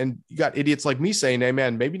and you got idiots like me saying, "Hey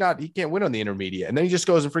man, maybe not. He can't win on the intermediate," and then he just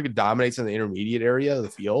goes and freaking dominates in the intermediate area of the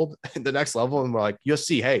field, the next level, and we're like,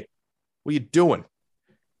 USC, hey, what are you doing?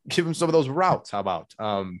 Give him some of those routes. How about?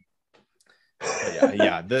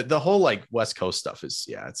 Yeah. The whole like West Coast stuff is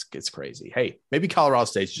it's crazy. Hey, maybe Colorado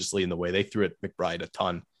State's just leading the way. They threw at McBride a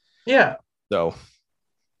ton. Yeah. So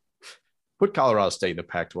put Colorado State in the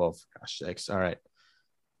Pac-12. Gosh sakes. All right.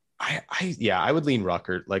 I would lean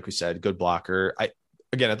Ruckert, like we said, good blocker.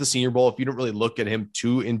 Again, at the Senior Bowl, if you don't really look at him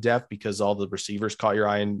too in depth because all the receivers caught your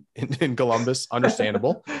eye in Columbus,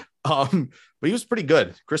 understandable. But he was pretty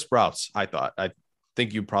good. Chris Sprouts, I thought. I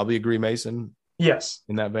think you probably agree, Mason. Yes.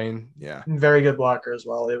 In that vein, yeah. Very good blocker as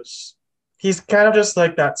well. He's kind of just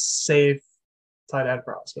like that safe tight end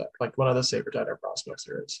prospect, like one of the safer tight end prospects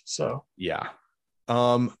there is. So yeah.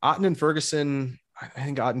 Otten and Ferguson, I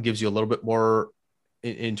think Otten gives you a little bit more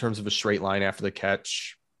in terms of a straight line after the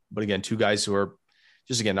catch. But again, two guys who are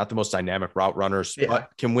just, again, not the most dynamic route runners, but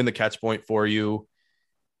can win the catch point for you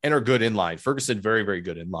and are good in line. Ferguson, very, very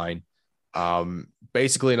good in line.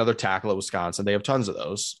 Basically another tackle at Wisconsin. They have tons of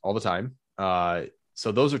those all the time.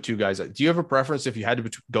 So those are two guys. Do you have a preference if you had to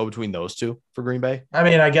go between those two for Green Bay? I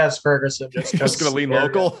mean, I guess Ferguson just going to lean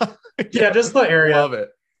local. Yeah, just the area.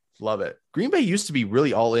 Love it. Green Bay used to be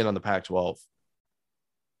really all in on the Pac-12.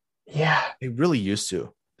 Yeah, they really used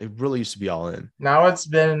to. They really used to be all in. Now there's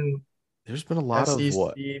been a lot SEC, of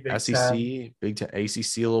what? Big SEC, Ten. Big Ten,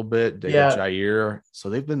 ACC a little bit. They Yeah. got Jair. So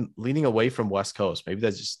they've been leaning away from West Coast. Maybe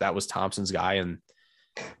that was Thompson's guy and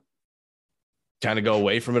kind of go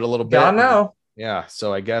away from it a little bit. Don't know. Yeah.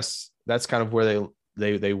 So I guess that's kind of where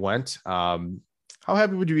they went. How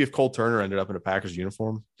happy would you be if Cole Turner ended up in a Packers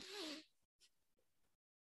uniform?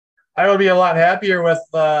 I would be a lot happier with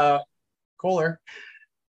Kohler.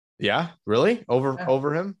 Yeah, really?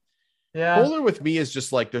 Over him? Yeah. Kohler with me is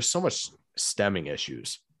just like there's so much stemming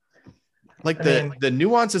issues. Like the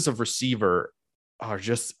nuances of receiver are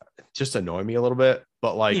just annoy me a little bit.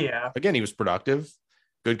 But like again, he was productive,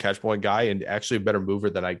 good catch point guy, and actually a better mover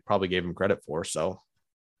than I probably gave him credit for. So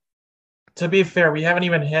to be fair, we haven't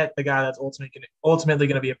even hit the guy that's ultimately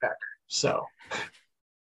going to be a Packer. So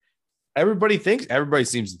everybody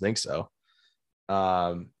seems to think so.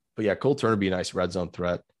 But yeah, Cole Turner would be a nice red zone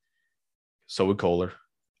threat. So would Kohler.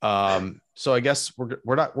 So I guess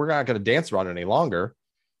we're not going to dance around it any longer.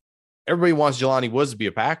 Everybody wants Jelani Woods to be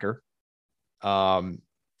a Packer.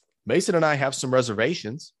 Mason and I have some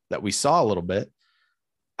reservations that we saw a little bit.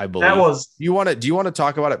 I believe. Do you want to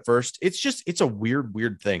talk about it first? It's a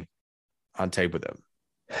weird thing on tape with him.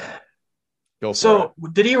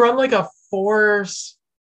 Did he run like a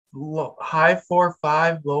high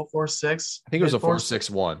 4.5, low 4.6? I think it was a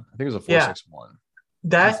 4.61. I think it was a 4.61.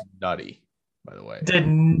 That's nutty, by the way.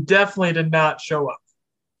 Definitely did not show up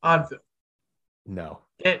on film. No.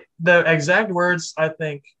 The exact words I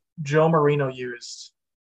think Joe Marino used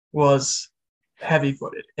was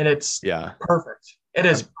heavy-footed, and it's perfect. It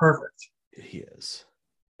is perfect. He is.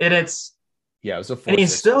 And it's it was a 4.6. And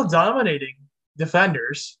he's still dominating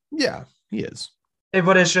defenders. Yeah, he is.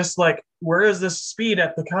 But it's just like, where is this speed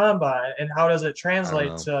at the combine, and how does it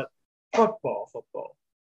translate to football?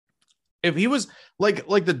 If he was like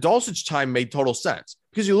the Dulcich time made total sense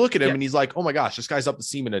because you look at him and he's like, oh my gosh, this guy's up the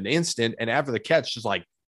seam in an instant. And after the catch, just like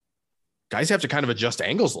guys have to kind of adjust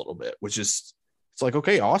angles a little bit, which is, it's like,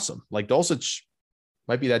 okay, awesome. Like Dulcich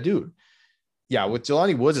might be that dude. Yeah. With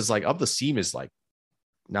Jelani Woods, it's like up the seam is like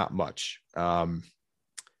not much. I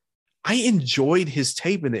enjoyed his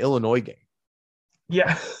tape in the Illinois game.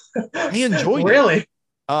 Yeah. I enjoyed really?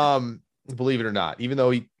 it. Believe it or not, even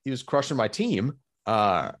though he was crushing my team.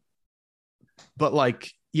 But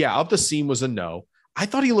like, up the seam was a no. I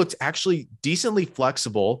thought he looked actually decently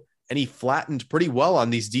flexible and he flattened pretty well on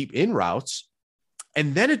these deep in routes.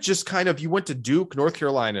 And then it just kind of, you went to Duke, North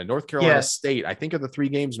Carolina State. I think of the three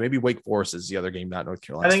games, maybe Wake Forest is the other game, not North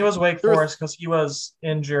Carolina. I think it was Wake Forest because he was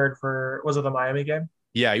injured was it the Miami game?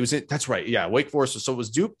 Yeah, he was in. That's right. Yeah, Wake Forest. So it was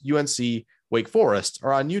Duke, UNC, Wake Forest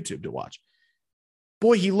are on YouTube to watch.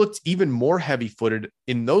 Boy, he looked even more heavy-footed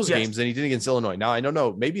in those games than he did against Illinois. Now, I don't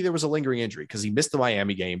know. Maybe there was a lingering injury because he missed the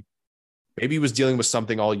Miami game. Maybe he was dealing with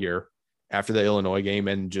something all year after the Illinois game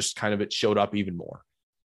and just kind of it showed up even more.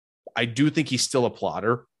 I do think he's still a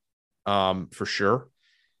plotter, for sure.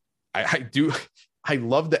 I do. I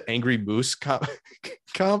love the Angry Moose comp.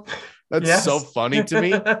 That's so funny to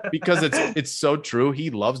me because it's so true. He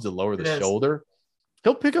loves to lower the shoulder.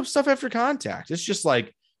 He'll pick up stuff after contact. It's just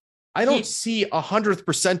like, I don't see 100th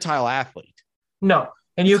percentile athlete. No.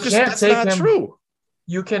 And you can't take him. True.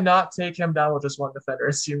 You cannot take him down with just one defender.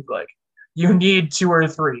 It seems like you need two or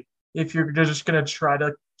three if you're just gonna try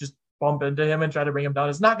to just bump into him and try to bring him down,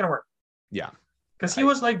 it's not gonna work. Yeah, because he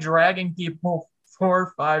was like dragging people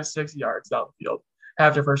 4, 5, 6 yards down the field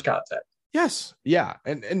after first contact. Yes, yeah,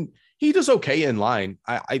 and he does okay in line.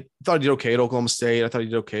 I thought he did okay at Oklahoma State. I thought he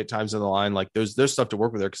did okay at times in the line. Like there's stuff to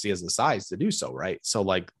work with there because he has the size to do so, right? So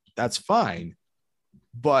like that's fine.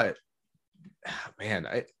 But man,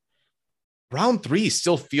 round 3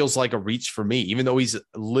 still feels like a reach for me, even though he's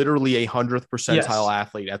literally a 100th percentile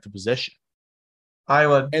athlete at the position. I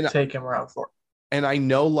would take him round 4. And I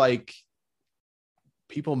know like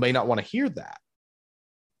people may not want to hear that,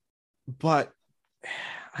 but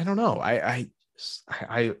I don't know. I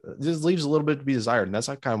this leaves a little bit to be desired. And that's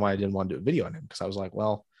kind of why I didn't want to do a video on him, because I was like,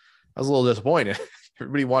 well, I was a little disappointed.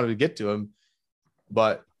 Everybody wanted to get to him.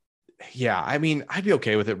 But yeah, I mean, I'd be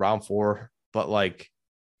okay with it round 4, but like,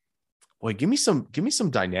 boy, give me somebody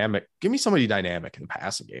dynamic in the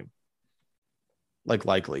passing game. Like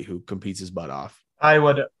Likely, who competes his butt off. I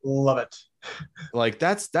would love it. Like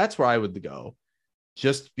that's where I would go.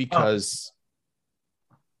 Just because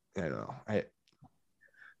I don't know. I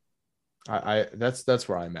that's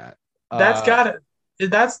where I'm at. That's got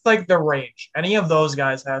it. That's like the range. Any of those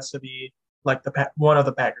guys has to be like one of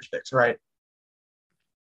the Packers picks, right?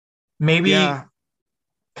 Maybe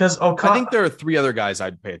because I think there are 3 other guys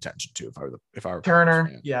I'd pay attention to if I were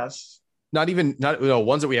Turner. Yes. Not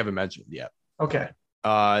ones that we haven't mentioned yet. Okay.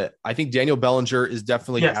 I think Daniel Bellinger is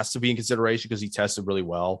definitely has to be in consideration because he tested really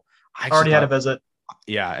well. I already had a visit.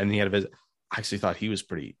 Yeah, and he had a visit. I actually thought he was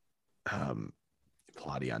pretty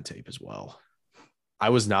plotty on tape as well. I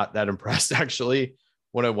was not that impressed actually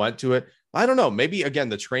when I went to it. I don't know. Maybe again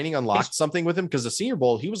the training unlocked something with him, because the Senior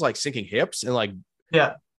Bowl he was like sinking hips and like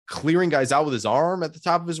clearing guys out with his arm at the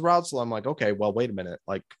top of his route. So I'm like, okay, well, wait a minute.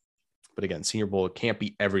 Like, but again, Senior Bowl, it can't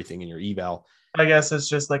be everything in your eval. I guess it's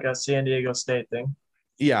just like a San Diego State thing.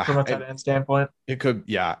 Yeah. From a tight end standpoint. It could.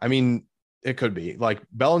 Yeah. I mean, it could be like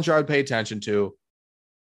Bellinger I'd pay attention to.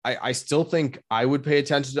 I still think I would pay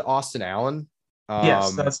attention to Austin Allen.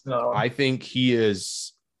 Yes, that's another one. I think he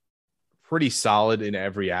is pretty solid in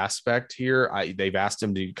every aspect here. They've asked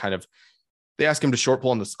him to they asked him to short pull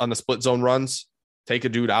on the split zone runs, take a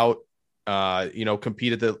dude out,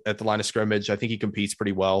 compete at the line of scrimmage. I think he competes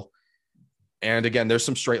pretty well. And again, there's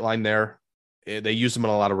some straight line there. They use him in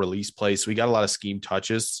a lot of release plays. So we got a lot of scheme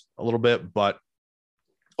touches a little bit, but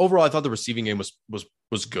overall, I thought the receiving game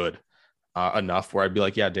was good enough where I'd be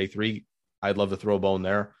like, yeah, day 3, I'd love to throw a bone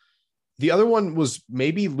there. The other one was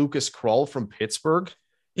maybe Lucas Krull from Pittsburgh.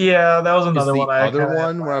 Yeah, that was another one. Other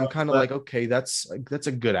one where I'm kind of like, okay, that's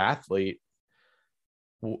a good athlete.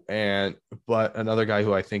 But another guy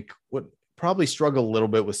who I think would probably struggle a little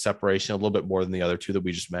bit with separation, a little bit more than the other 2 that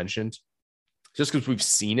we just mentioned, just because we've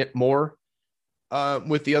seen it more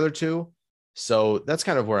with the other 2. So that's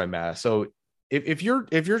kind of where I'm at. So if you're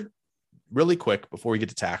really quick before we get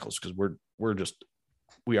to tackles, because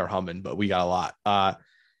we are humming, but we got a lot.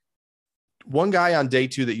 One guy on day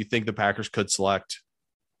 2 that you think the Packers could select.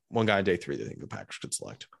 One guy on day 3 that I think the Packers could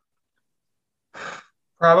select.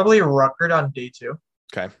 Probably Ruckert on day 2.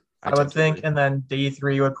 Okay. I would think. And then day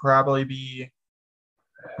 3 would probably be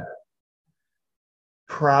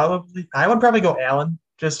I would probably go Allen,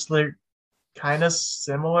 just like kind of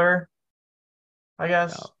similar, I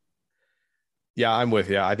guess. Yeah, I'm with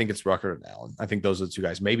you. I think it's Ruckert and Allen. I think those are the 2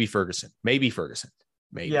 guys. Maybe Ferguson. Maybe.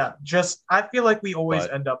 Yeah, I feel like we always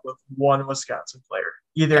end up with one Wisconsin player,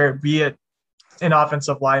 either be it an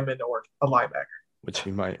offensive lineman or a linebacker. Which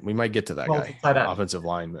we might get to that guy, offensive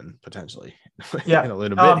lineman potentially. Yeah, in a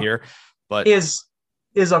little bit here. But is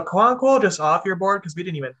Okonkwo just off your board because we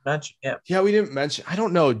didn't even mention him? Yeah, we didn't mention. I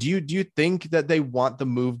don't know. Do you think that they want the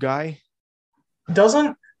move guy?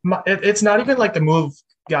 It's not even like the move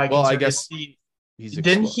guy. Well, I guess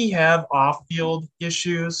didn't he have off-field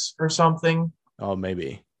issues or something? Oh,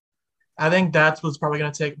 maybe. I think that's what's probably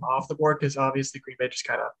going to take him off the board, because obviously Green Bay just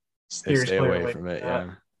kind of stay away from it. Yeah, I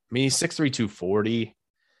mean, he's 6'3", 240.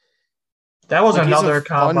 That was another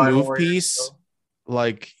fun move piece,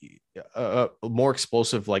 like more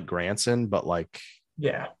explosive, like Granson, but like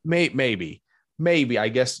maybe I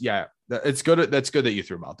guess it's good. That's good that you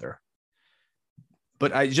threw him out there.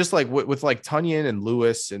 But I just like with like Tunyon and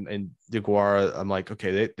Lewis and DeGuara, I'm like,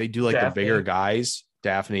 okay, they do like the bigger guys,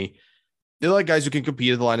 Daphne. They like guys who can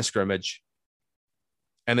compete at the line of scrimmage,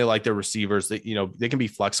 and they like their receivers. They can be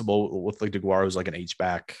flexible with like DeGuara, who's like an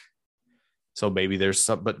H-back. So maybe there's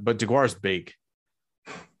some, but DeGuara's big,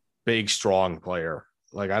 strong player.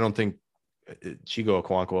 Like I don't think Chigo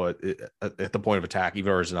Okonkwo at the point of attack,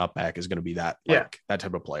 even as an up back, is going to be that that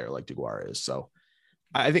type of player like DeGuara is. So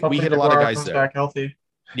I think we hit a lot of guys there. Back healthy.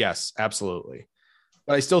 Yes, absolutely.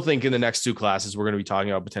 But I still think in the next two classes, we're going to be talking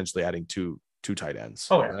about potentially adding two tight ends.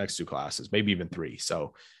 Oh, yeah. In the next two classes, maybe even three.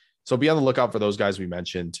 So be on the lookout for those guys we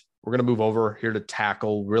mentioned. We're going to move over here to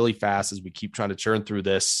tackle really fast as we keep trying to churn through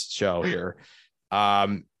this show here.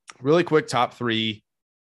 Really quick, top three.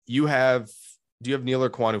 Do you have Neal or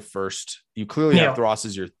Ekwonu first? You clearly have Thross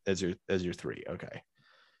as your three. Okay.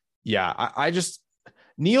 Yeah. I just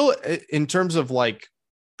Neal, in terms of like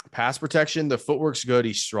pass protection, the footwork's good.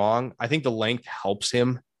 He's strong. I think the length helps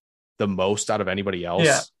him the most out of anybody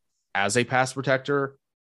else as a pass protector.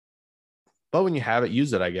 But when you have it,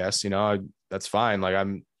 use it, I guess, that's fine. Like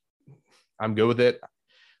I'm good with it.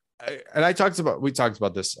 We talked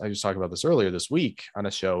about this. I was talking about this earlier this week on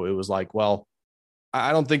a show. It was like, well,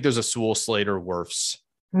 I don't think there's a Sewell, Slater, Wirfs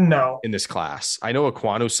in this class. I know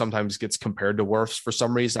Ekwonu sometimes gets compared to Wirfs for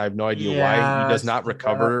some reason. I have no idea why. He does not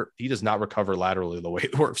recover. He does not recover laterally the way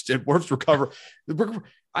Wirfs did. Wirfs recover.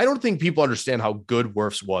 I don't think people understand how good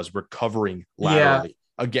Wirfs was recovering laterally.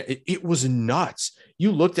 Yeah. Again, it was nuts.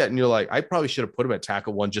 You looked at it and you're like, I probably should have put him at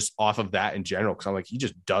tackle one just off of that in general. Cause I'm like, he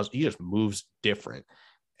just moves different.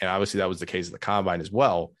 And obviously that was the case of the combine as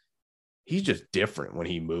well. He's just different when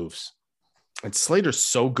he moves. And Slater's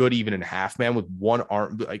so good, even in half man with one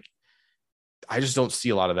arm. Like, I just don't see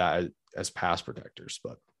a lot of that as pass protectors,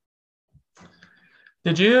 but.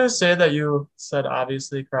 Did you say that you said,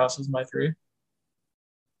 obviously Cross is my three?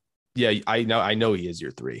 Yeah, I know he is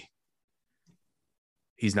your three.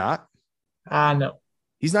 He's not? No.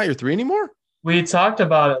 He's not your three anymore? We talked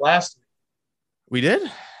about it last week. We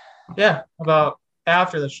did? Yeah, about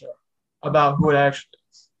after the show, about who it actually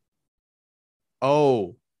is.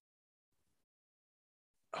 Oh,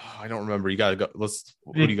 I don't remember. You got to go.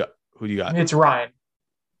 Who do you got? It's Ryan.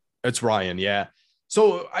 It's Ryan, yeah.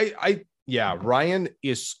 So Ryan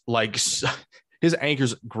is like, his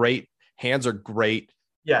anchor's great. Hands are great.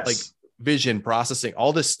 Yes. Like, vision, processing,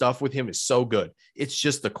 all this stuff with him is so good. It's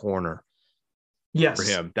just the corner. Yes. For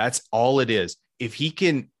him. That's all it is. If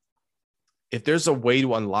there's a way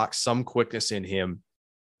to unlock some quickness in him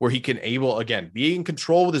where he can be in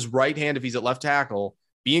control with his right hand, if he's at left tackle,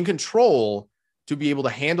 be in control to be able to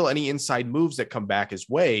handle any inside moves that come back his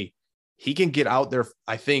way, he can get out there,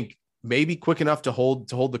 I think, maybe quick enough to hold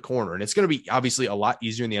the corner. And it's going to be obviously a lot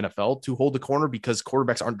easier in the NFL to hold the corner because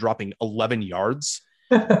quarterbacks aren't dropping 11 yards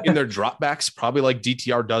in their dropbacks, probably like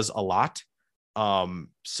DTR does a lot.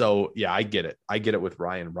 So yeah, I get it. I get it with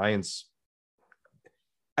Ryan.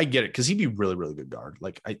 I get it because he'd be really, really good guard.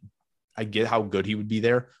 Like I get how good he would be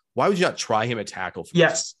there. Why would you not try him at tackle?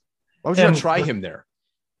 Yes. Why would you not try him there?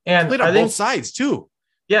 And played on both sides too.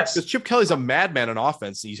 Yes. Because Chip Kelly's a madman on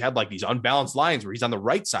offense. He's had like these unbalanced lines where he's on the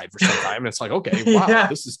right side for some time. And it's like, okay, wow,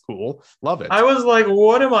 This is cool. Love it. I was like,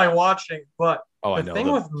 what am I watching? But the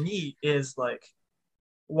thing with me is like,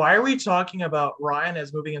 why are we talking about Ryan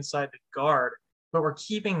as moving inside the guard, but we're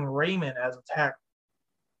keeping Raymond as a tackle?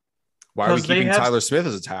 Why are we keeping Tyler Smith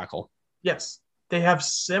as a tackle? Yes. They have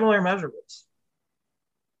similar measurables.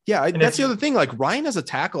 Yeah, that's the other thing. Like Ryan as a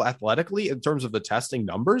tackle athletically in terms of the testing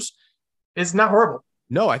numbers. It's not horrible.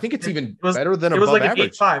 No, I think it's better than above like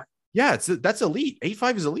average. 8.5. Yeah, that's elite.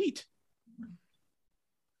 8.5 is elite.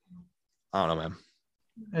 I don't know,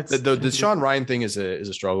 man. The Sean Ryan thing is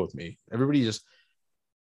a struggle with me. Everybody just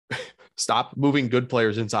stop moving good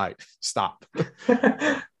players inside. Stop.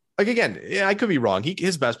 Like again, I could be wrong.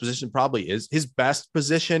 His best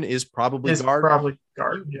position is probably guard. Probably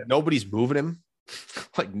guard. Yeah. Nobody's moving him.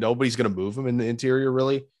 Like nobody's gonna move him in the interior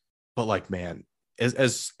really. But like, man,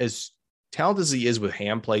 as talented as he is with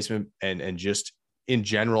hand placement and just in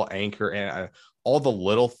general anchor and all the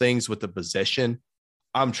little things with the position,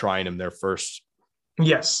 I'm trying him there first.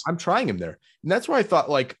 Yes, I'm trying him there, and that's where I thought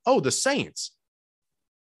like, oh, the Saints.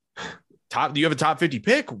 Do you have a top 50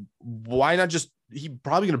 pick? Why not just? He's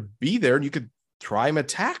probably going to be there, and you could try him at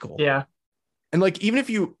tackle. Yeah, and like even if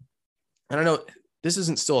you, I don't know, this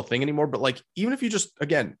isn't still a thing anymore, but like even if you just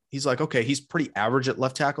he's like, okay, he's pretty average at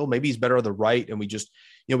left tackle. Maybe he's better on the right, and we just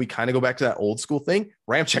we kind of go back to that old school thing.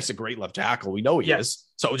 Ramchek's a great left tackle. We know he is,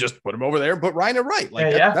 so just put him over there and put Ryan at right.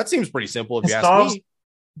 Like that seems pretty simple if you ask me.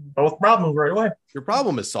 Both problems right away. Your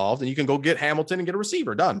problem is solved, and you can go get Hamilton and get a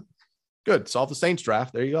receiver. Done. Good. Solve the Saints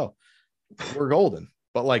draft. There you go. We're golden.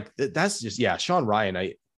 But like that's just Sean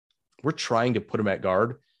Ryan. We're trying to put him at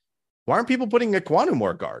guard. Why aren't people putting Ekwonu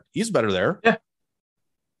more at guard? He's better there. Yeah.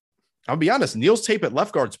 I'll be honest. Neal's tape at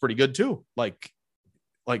left guard is pretty good too. Like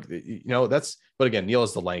that's. But again, Neal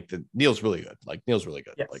is the length. And Neal's really good. Like Neal's really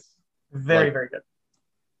good. Yes. Like very good.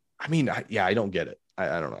 I mean, I don't get it.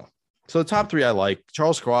 I don't know. So the top three I like.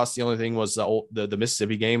 Charles Cross. The only thing was the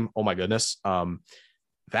Mississippi game. Oh my goodness.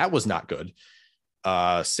 That was not good.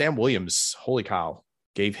 Sam Williams. Holy cow.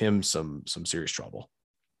 gave him some serious trouble.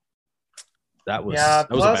 That was Yeah,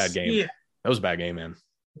 a bad game. That was a bad game, man.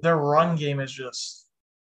 The run game is just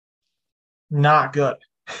not good.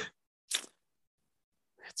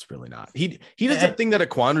 It's really not. He does the thing that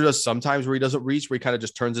Aquanu does sometimes where he doesn't reach, where he kind of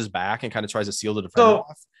just turns his back and kind of tries to seal the defender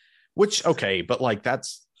off. Which, okay, but like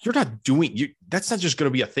that's not just going to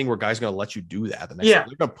be a thing where guys are going to let you do that. They're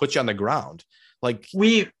going to put you on the ground. Like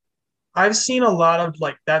I've seen a lot of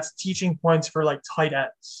like that's teaching points for like tight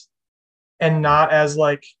ends, and not as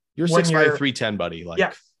like you're 6'5", 310, buddy.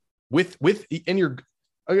 Like with and you're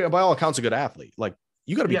by all accounts a good athlete. Like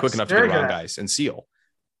you got to be quick enough to get around guys and seal.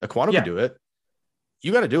 Aquanu can do it.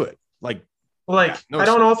 You got to do it. I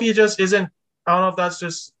don't know if he just isn't. I don't know if that's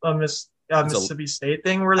just a Mississippi State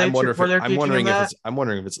thing where I'm wondering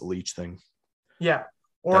if it's a Leach thing. Yeah,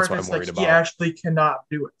 or that's if it's like about. He actually cannot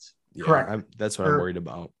do it. Yeah, correct. That's what I'm worried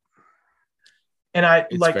about. And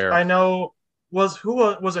I know was it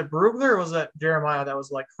Brugler or was it Jeremiah that was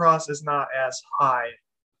like Cross is not as high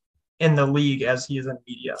in the league as he is in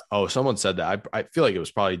media. Oh, someone said that. I feel like it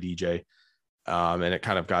was probably DJ, and it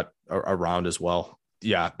kind of got around as well.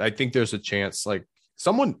 Yeah, I think there's a chance. Like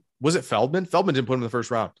someone was it Feldman? Feldman didn't put him in the first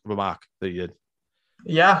round of a mock that he did.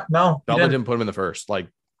 Yeah, no, Feldman didn't put him in the first. Like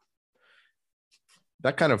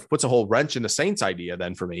that kind of puts a whole wrench in the Saints idea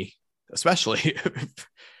then for me, especially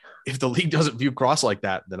if the league doesn't view Cross like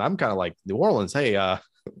that. Then I'm kind of like New Orleans. Hey,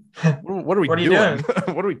 what are we doing?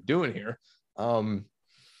 What are we doing here?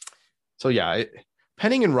 So yeah,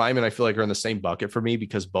 Penning and Ryman, I feel like are in the same bucket for me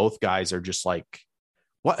because both guys are just like,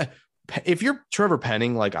 what if you're Trevor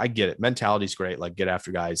Penning? Like I get it, mentality's great. Like get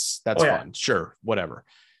after guys, that's fun, sure, whatever.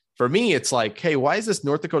 For me, it's like, hey, why is this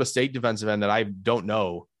North Dakota State defensive end that I don't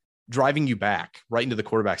know driving you back right into the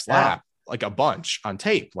quarterback's lap like a bunch on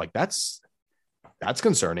tape? Like that's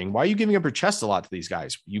concerning. Why are you giving up your chest a lot to these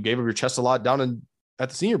guys? You gave up your chest a lot down at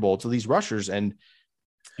the Senior Bowl to these rushers, and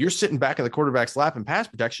you're sitting back in the quarterback's lap in pass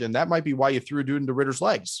protection. And that might be why you threw a dude into Ritter's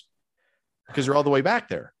legs because you're all the way back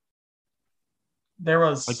there. There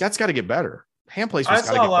was like that's got to get better. Hand placement's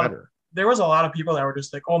got to get better. There was a lot of people that were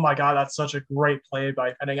just like, "Oh my god, that's such a great play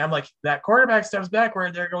by Penning." I'm like, that quarterback steps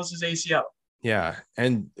backward, there goes his ACL. Yeah,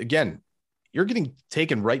 and again, you're getting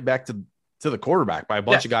taken right back to the quarterback by a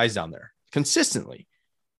bunch of guys down there consistently.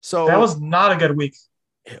 So that was not a good week.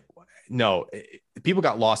 No, people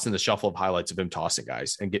got lost in the shuffle of highlights of him tossing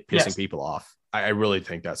guys and pissing people off. I really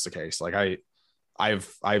think that's the case. Like I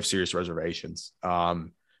have serious reservations.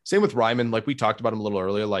 Same with Ryman. Like we talked about him a little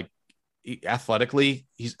earlier, like athletically,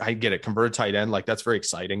 I get it. Converted tight end. Like that's very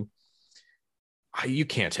exciting. You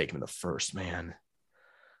can't take him in the first, man.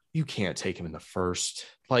 You can't take him in the first.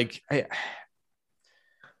 Like,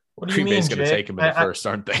 what do you mean? Going to take him in the first,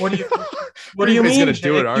 aren't they? What do you mean? Going to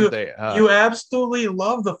do it, aren't they? You absolutely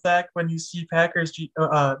love the fact when you see Packers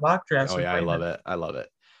mock drafts. Oh yeah, I love it. I love it.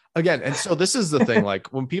 Again, and so this is the thing.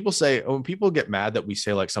 Like when people get mad that we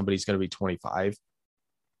say like somebody's going to be 25,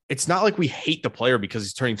 it's not like we hate the player because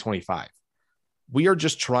he's turning 25. We are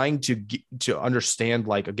just trying to understand,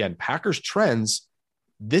 like, again, Packers trends.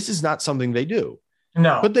 This is not something they do.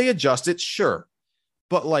 No. Could they adjust it? Sure.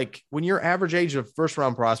 But like when your average age of first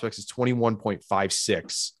round prospects is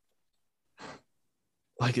 21.56,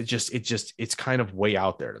 like it's kind of way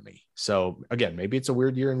out there to me. So again, maybe it's a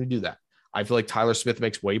weird year and we do that. I feel like Tyler Smith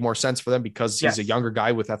makes way more sense for them because he's a younger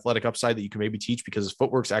guy with athletic upside that you can maybe teach because his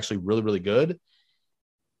footwork's actually really, really good.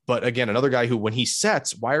 But again, another guy who, when he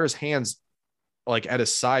sets, why are his hands like at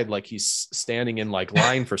his side, like he's standing in like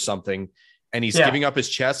line for something, and he's giving up his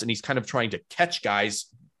chest and he's kind of trying to catch guys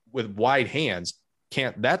with wide hands.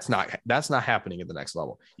 That's not happening at the next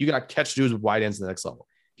level. You cannot catch dudes with wide hands at the next level.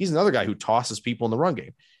 He's another guy who tosses people in the run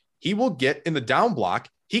game. He will get in the down block.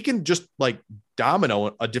 He can just like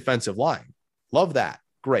domino a defensive line. Love that.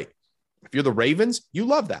 Great. If you're the Ravens, you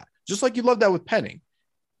love that. Just like you love that with Penning.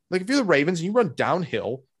 Like if you're the Ravens and you run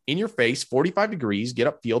downhill in your face, 45 degrees, get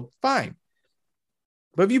upfield, fine.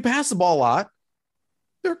 But if you pass the ball a lot,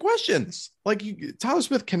 there are questions. Like Tyler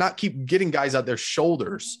Smith cannot keep getting guys out their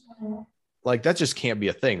shoulders. Like that just can't be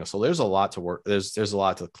a thing. So there's a lot to work. There's a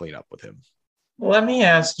lot to clean up with him. Let me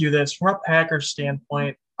ask you this from a Packers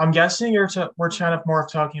standpoint. I'm guessing we're kind of more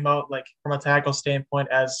talking about like from a tackle standpoint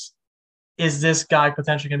as is this guy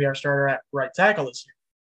potentially going to be our starter at right tackle this year?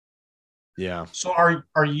 Yeah. So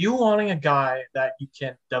are you wanting a guy that you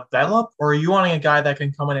can develop, or are you wanting a guy that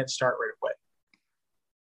can come in and start right away?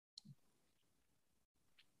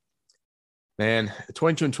 Man,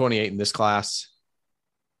 22 and 28 in this class.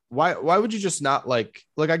 Why would you just not like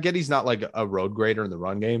I get he's not like a road grader in the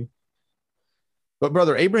run game. But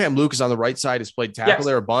brother, Abraham Lucas on the right side has played tackle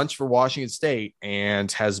there a bunch for Washington State and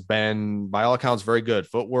has been, by all accounts, very good.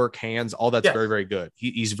 Footwork, hands, all that's very, very good.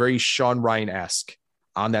 He's very Sean Ryan-esque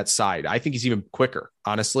on that side. I think he's even quicker,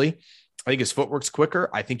 honestly. I think his footwork's quicker.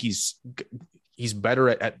 I think he's better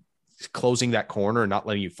at closing that corner and not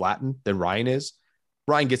letting you flatten than Ryan is.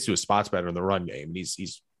 Ryan gets to his spots better in the run game.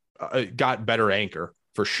 He's got better anchor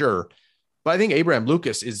for sure. But I think Abraham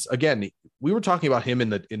Lucas is, again, we were talking about him in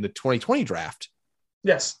the 2020 draft.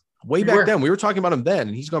 Yes. Way back then, we were talking about him then,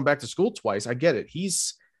 and he's gone back to school twice. I get it.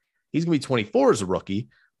 He's going to be 24 as a rookie.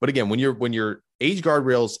 But again, when your age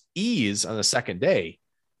guardrails ease on the second day,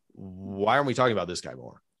 why aren't we talking about this guy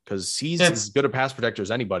more? Because he's as good a pass protector as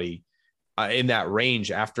anybody in that range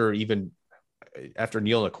after Neil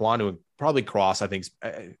Naquanu and probably Cross. I think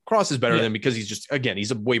Cross is better than him because he's just, again, he's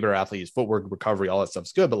a way better athlete. His footwork, recovery, all that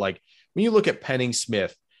stuff's good. But like when you look at Penning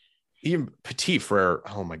Smith, even Petit Frere,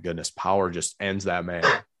 oh my goodness, power just ends that man.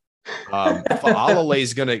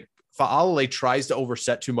 Faalele tries to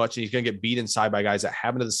overset too much and he's going to get beat inside by guys that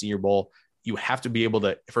happen to the Senior Bowl. You have to be able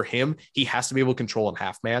to, for him, he has to be able to control in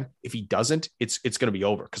half man. If he doesn't, it's going to be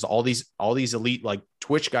over because all these elite like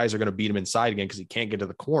Twitch guys are going to beat him inside again because he can't get to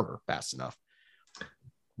the corner fast enough.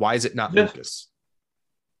 Why is it not Lucas?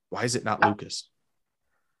 Why is it not Lucas?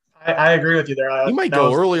 I agree with you there. He might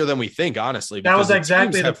go earlier than we think, honestly. That was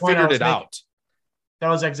exactly the point I was making. That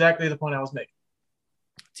was exactly the point I was making.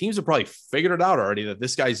 Teams have probably figured it out already that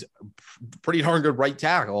this guy's pretty darn good right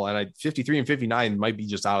tackle, and 53 and 59 might be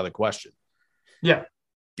just out of the question. Yeah.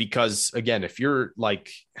 Because again, if you're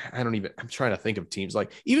like, I'm trying to think of teams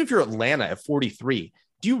like, even if you're Atlanta at 43,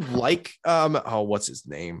 do you like, what's his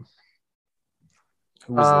name?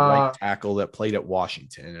 Who was the right tackle that played at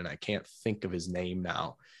Washington? And I can't think of his name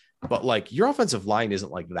now, but like your offensive line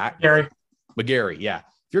isn't like that. McGarry. Yeah.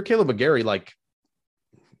 If you're Caleb McGarry, like,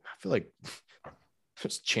 I feel like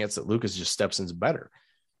there's a chance that Lucas just steps into better.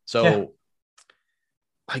 So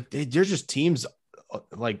like, they're just teams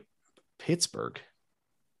like Pittsburgh.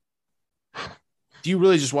 Do you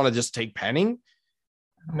really just want to just take Penning?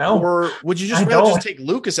 No. Or would you just rather just take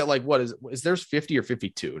Lucas at like, what is there's 50 or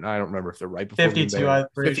 52? And I don't remember if they're right before 52. I'm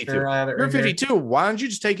pretty 52. Sure I have it You're right 52. Here. Why don't you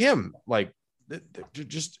just take him? Like,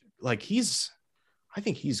 just like I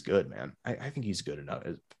think he's good, man. I think he's good enough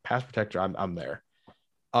as pass protector. I'm there.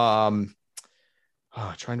 Trying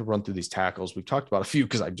to run through these tackles. We've talked about a few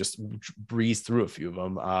because I just breezed through a few of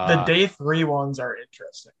them. The day 3 ones are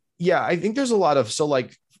interesting. Yeah, I think there's a lot of, so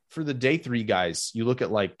like for the day 3 guys, you look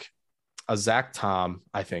at like a Zach Tom,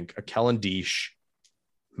 I think, a Kellen Diesch,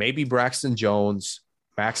 maybe Braxton Jones,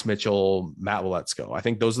 Max Mitchell, Matt Waletzko. I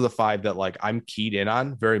think those are the 5 that like I'm keyed in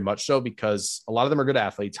on very much so because a lot of them are good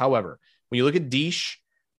athletes. However, when you look at Diesch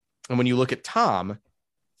and when you look at Tom,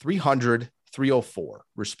 300, 304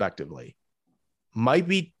 respectively, might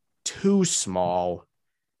be too small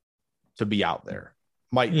to be out there.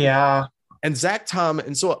 Yeah. And Zach Tom,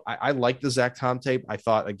 and so I like the Zach Tom tape. I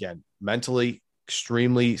thought, again, mentally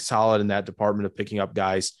extremely solid in that department of picking up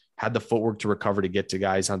guys, had the footwork to recover to get to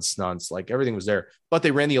guys on stunts, like everything was there. But they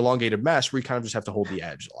ran the elongated mesh where you kind of just have to hold the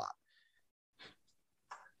edge a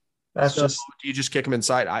lot. Do you just kick him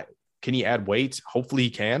inside? Can he add weight? Hopefully he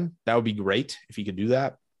can. That would be great if he could do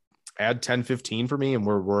that. Add 10, 15 for me, and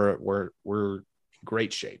we're in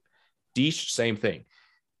great shape. Diesch, same thing.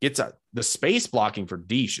 The space blocking for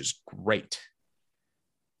Diesch is great.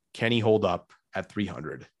 Can he hold up at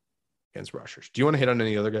 300 against rushers? Do you want to hit on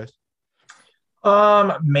any other guys?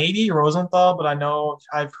 Maybe Rosenthal, but I know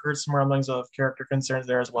I've heard some rumblings of character concerns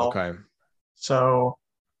there as well. Okay. So,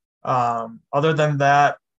 other than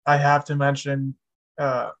that, I have to mention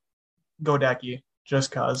Godecki just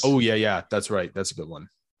because. Oh yeah, that's right. That's a good one.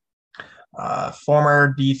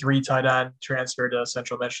 Former D3 tight end transferred to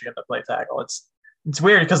Central Michigan to play tackle. It's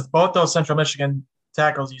weird because both those Central Michigan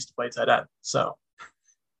tackles used to play tight end. So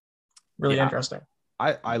really interesting.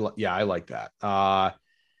 I like that.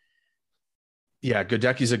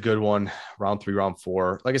 Godecki's a good one. Round 3, round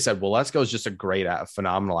 4. Like I said, Waletzko is just a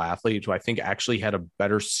phenomenal athlete who I think actually had a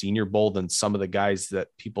better Senior Bowl than some of the guys that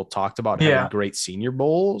people talked about having great Senior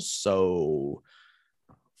Bowls. So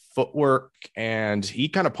footwork, and he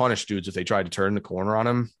kind of punished dudes if they tried to turn the corner on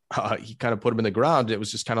him. He kind of put him in the ground. It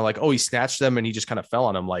was just kind of like, he snatched them and he just kind of fell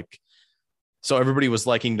on him. Like, so everybody was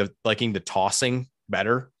liking the tossing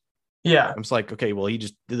better. Yeah. I'm just like, okay, well, he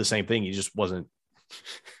just did the same thing. He just wasn't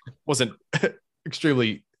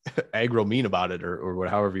extremely aggro mean about it or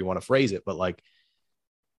however you want to phrase it. But like,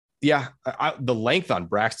 the length on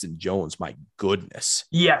Braxton Jones, my goodness.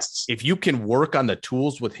 Yes. If you can work on the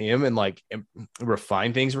tools with him and like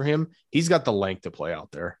refine things for him, he's got the length to play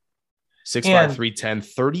out there. 6'5", And 310,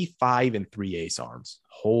 35 and 3/8 arms.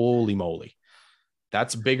 Holy moly.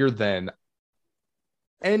 That's bigger than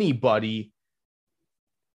anybody.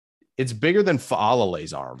 It's bigger than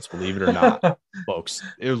Faalale's arms, believe it or not, folks.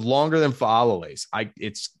 It was longer than Faalale's.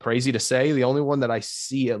 It's crazy to say. The only one that I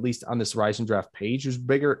see, at least on this Rise and Draft page, who's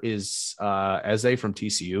bigger is Eze from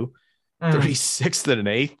TCU, 36th and an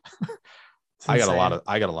 8th. I got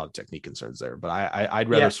a lot of technique concerns there, but I'd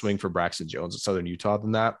rather swing for Braxton Jones at Southern Utah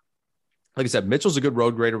than that. Like I said, Mitchell's a good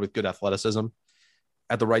road grader with good athleticism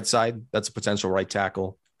at the right side. That's a potential right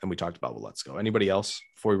tackle. And we talked about, well, let's go. Anybody else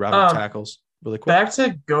before we wrap up tackles really quick? Back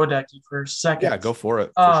to Godecki for a second. Yeah, go for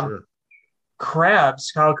it. For sure. Kyle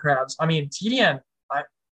Krabs. I mean, TDN,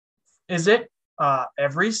 is it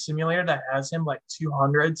every simulator that has him like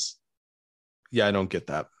 200s? Yeah, I don't get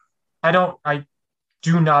that. I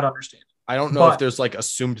do not understand. I don't know if there's like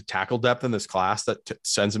assumed tackle depth in this class that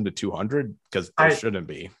sends him to 200, because there shouldn't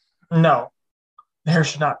be. No, there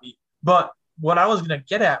should not be. But what I was going to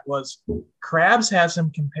get at was Krabs has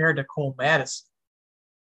him compared to Cole Madison.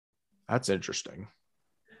 That's interesting.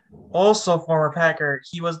 Also, former Packer,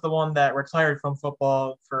 he was the one that retired from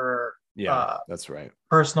football for that's right,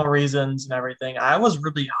 personal reasons and everything. I was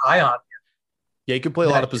really high on him. Yeah, he could play a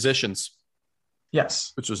lot of positions.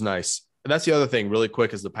 Yes. Which was nice. And that's the other thing really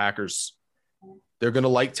quick is the Packers, they're going to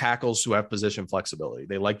like tackles who have position flexibility.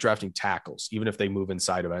 They like drafting tackles, even if they move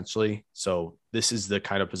inside eventually. So this is the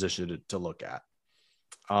kind of position to look at.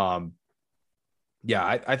 I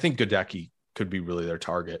think Godecki could be really their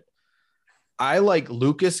target. I like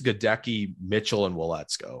Lucas, Godecki, Mitchell, and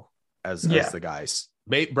Waletzko as the guys.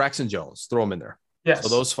 Braxton Jones, throw them in there. Yes. So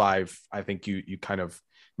those 5, I think you kind of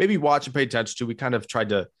maybe watch and pay attention to. We kind of tried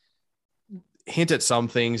to hint at some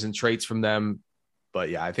things and traits from them.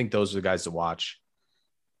 But yeah, I think those are the guys to watch.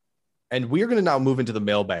 And we're going to now move into the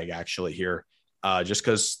mailbag actually here, just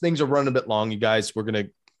because things are running a bit long, you guys. We're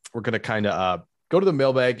going to kind of go to the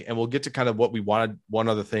mailbag, and we'll get to kind of what we wanted, one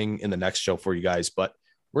other thing in the next show for you guys. But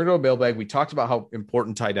we're going to go mailbag. We talked about how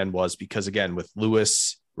important tight end was because, again, with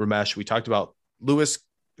Lewis, Ramesh, we talked about Lewis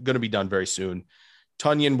going to be done very soon.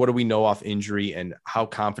 Tunyon, what do we know off injury, and how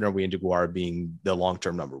confident are we in DeGuara being the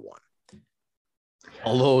long-term number 1?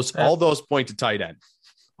 All those point to tight end.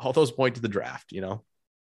 All those point to the draft, you know?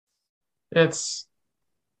 It's,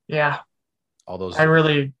 yeah. All those. I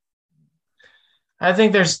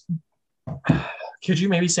think there's, could you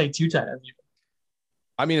maybe say 2 tight ends?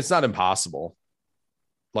 I mean, it's not impossible.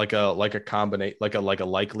 Like a combination, like a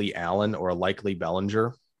likely Allen or a likely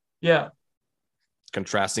Bellinger. Yeah.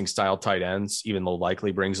 Contrasting style tight ends, even though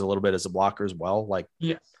likely brings a little bit as a blocker as well. Like,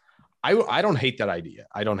 yeah, I don't hate that idea.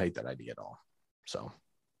 I don't hate that idea at all. So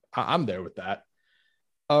I'm there with that.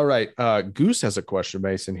 All right. Goose has a question,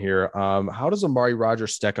 Mason, here. How does Amari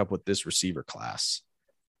Rodgers stack up with this receiver class?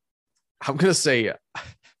 I'm going to say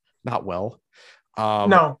not well.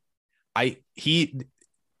 No.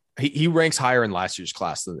 He ranks higher in last year's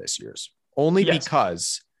class than this year's, only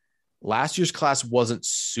because last year's class wasn't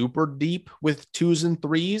super deep with 2s and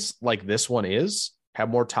 3s like this one is. Have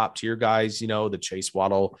more top tier guys, you know, the Chase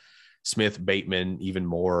Waddle, Smith, Bateman, even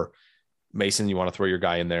more. Mason, you want to throw your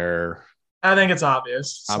guy in there? I think it's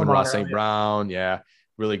obvious. Amon-Ra St. Brown. Yeah,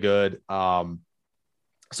 really good. So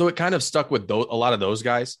it kind of stuck with a lot of those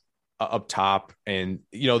guys up top. And,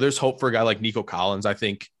 you know, there's hope for a guy like Nico Collins, I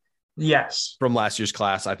think. Yes. From last year's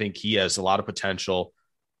class. I think he has a lot of potential.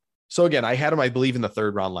 So again, I had him, I believe, in the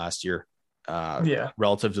 3rd round last year,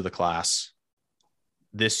 relative to the class.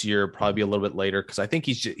 This year, probably be a little bit later, because I think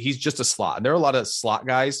he's just a slot. And there are a lot of slot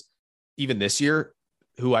guys, even this year,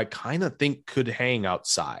 who I kind of think could hang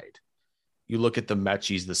outside. You look at the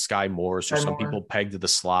Mechis, the Sky Moores, or some people pegged to the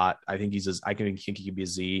slot. I think I think he could be a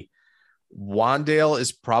Z. Wandale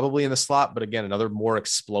is probably in the slot, but again, another more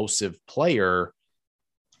explosive player.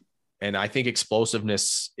 And I think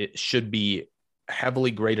explosiveness, it should be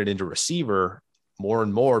heavily graded into receiver more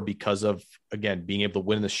and more because of, again, being able to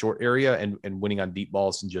win in the short area and winning on deep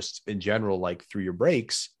balls and just in general, like through your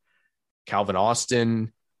breaks. Calvin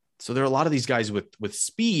Austin. So there are a lot of these guys with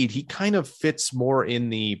speed. He kind of fits more in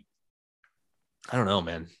the, I don't know,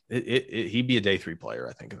 man. He'd be a day 3 player,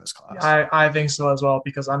 I think, in this class. I think so as well,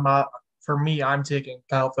 because I'm taking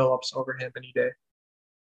Kyle Phillips over him any day.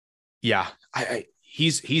 Yeah.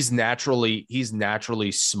 He's naturally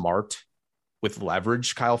smart with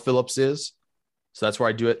leverage. Kyle Phillips is. So that's where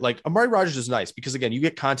I do it. Like Amari Rodgers is nice because, again, you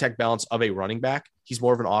get contact balance of a running back. He's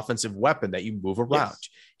more of an offensive weapon that you move around. Yes.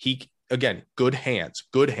 He, again, good hands,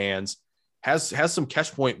 has some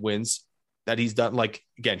catch point wins that he's done. Like,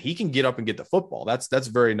 again, he can get up and get the football. That's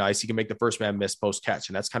very nice. He can make the first man miss post catch.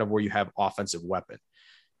 And that's kind of where you have offensive weapon.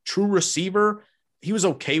 True receiver, he was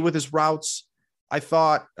okay with his routes. I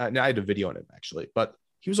thought, and I had a video on him actually, but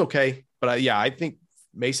he was okay. But I think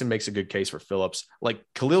Mason makes a good case for Phillips. Like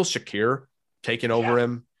Khalil Shakir taking over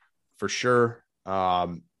him for sure.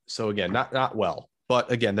 So again, not well,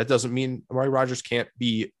 but again, that doesn't mean Amari Rodgers can't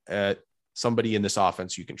be somebody in this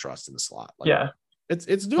offense you can trust in the slot. Like, it's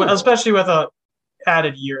doable. Especially with a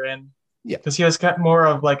added year in. Yeah, because he was more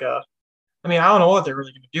of like a. I mean, I don't know what they're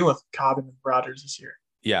really going to do with Cobb and Rodgers this year.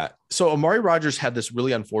 Yeah. So Amari Rodgers had this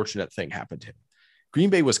really unfortunate thing happen to him. Green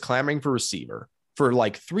Bay was clamoring for receiver for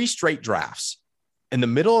like 3 straight drafts. In the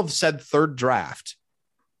middle of said third draft,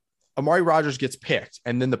 Amari Rodgers gets picked.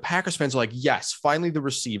 And then the Packers fans are like, yes, finally the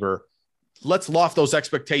receiver. Let's loft those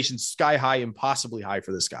expectations sky high, impossibly high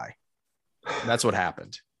for this guy. And that's what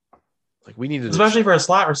happened. Like we needed, especially for a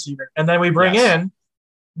slot receiver. And then we bring in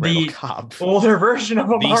the older version of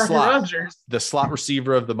Amari Rodgers, the slot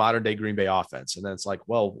receiver of the modern day Green Bay offense. And then it's like,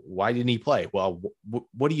 well, why didn't he play? Well,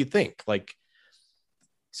 what do you think? Like,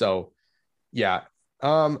 so yeah.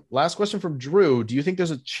 Last question from Drew. Do you think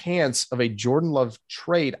there's a chance of a Jordan Love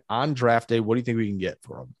trade on draft day? What do you think we can get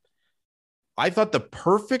for him? I thought the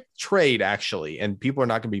perfect trade actually, and people are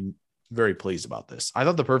not going to be very pleased about this. I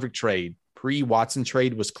thought the perfect trade pre-Watson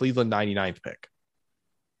trade was Cleveland 99th pick.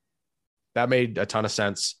 That made a ton of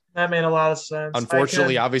sense. That made a lot of sense.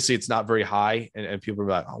 Unfortunately, obviously, it's not very high, and people are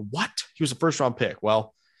like, "Oh, what? He was a first-round pick."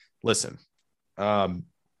 Well, listen,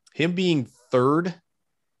 him being third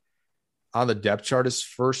on the depth chart his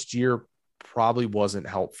first year probably wasn't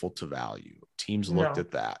helpful to value. Teams looked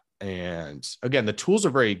at that, and again, the tools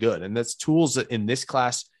are very good, and that's tools that in this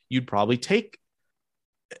class you'd probably take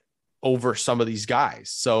over some of these guys.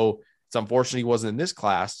 So it's unfortunate he wasn't in this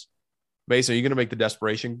class. Mason, are you going to make the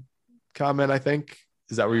desperation comment? I think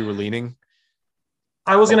is that where you were leaning?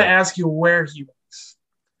 I was going to ask you where he was.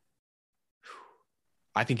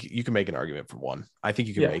 I think you can make an argument for 1. I think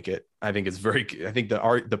you can make it. I think it's very. I think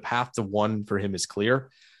the path to 1 for him is clear.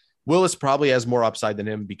 Willis probably has more upside than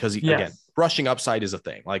him because again, rushing upside is a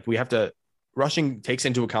thing. Like rushing takes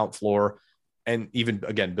into account floor, and even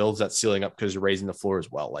again builds that ceiling up because you're raising the floor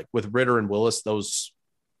as well. Like with Ritter and Willis, the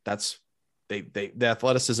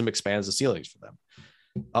athleticism expands the ceilings for them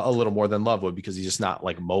a little more than Love would because he's just not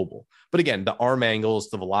like mobile. But again, the arm angles,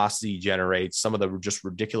 the velocity generates, some of the just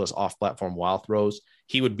ridiculous off-platform wild throws.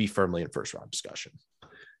 He would be firmly in first-round discussion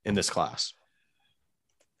in this class.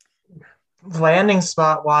 Landing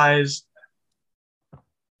spot-wise,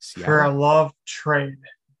 for a Love trade,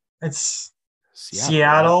 it's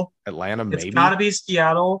Seattle. Atlanta, maybe. It's got to be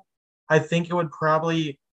Seattle. I think it would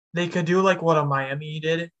probably – they could do like what a Miami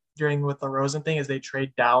did with the Rosen thing is they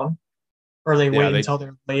trade down. Or they wait until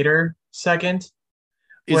they're later second.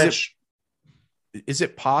 Is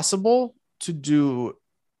it possible to do?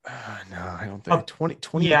 No, I don't think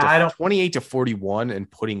 28 to 41 and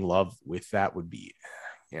putting Love with that would be.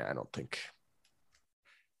 Yeah, I don't think.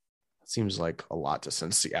 It seems like a lot to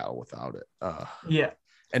send Seattle without it.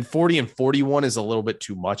 And 40 and 41 is a little bit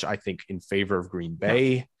too much, I think, in favor of Green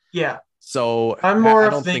Bay. Yeah. So I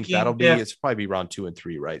don't think that'll be. It's probably be round 2 and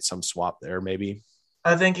 3, right? Some swap there, maybe.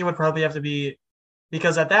 I think it would probably have to be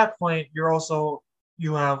because at that point you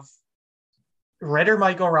have Ritter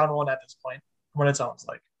might go round 1 at this point, what it sounds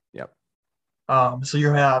like. Yep. So you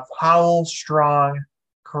have Howell, Strong,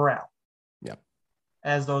 Corral. Yep.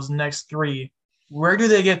 As those next 3. Where do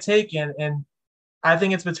they get taken? And I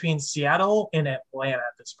think it's between Seattle and Atlanta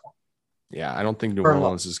at this point. Yeah, I don't think New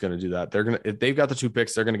Orleans is going to do that. If they've got the 2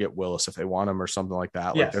 picks, they're going to get Willis if they want him or something like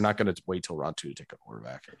that. Like they're not going to wait till round 2 to take a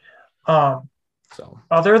quarterback. So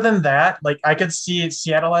other than that, like I could see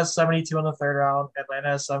Seattle has 72 in the 3rd round, Atlanta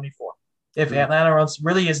has 74. If Atlanta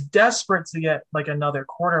really is desperate to get like another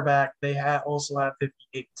quarterback, they also have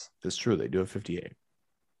 58. That's true. They do have 58.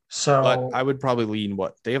 So but I would probably lean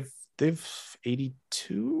what they have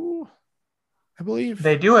 82, I believe.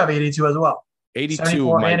 They do have 82 as well.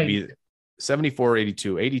 82 might be 74,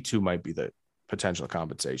 82. 82 might be the potential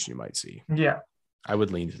compensation you might see. Yeah. I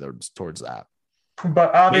would lean towards that.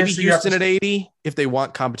 But obviously, maybe Houston at 80 if they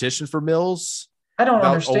want competition for Mills. I don't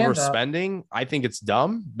understand overspending. I think it's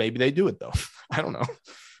dumb. Maybe they do it though. I don't know.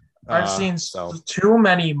 I've seen too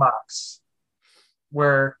many mocks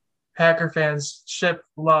where Packer fans ship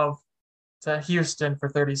Love to Houston for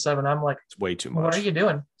 37. I'm like, it's way too much. What are you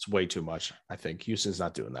doing? It's way too much. I think Houston's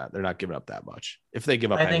not doing that. They're not giving up that much. If they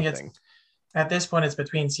give up anything, at this point, it's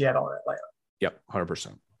between Seattle and Atlanta. Yep,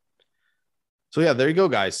 100%. So yeah, there you go,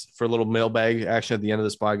 guys, for a little mailbag action at the end of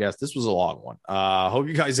this podcast. This was a long one. Hope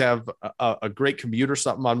you guys have a great commute or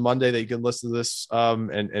something on Monday that you can listen to this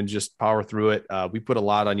and just power through it. We put a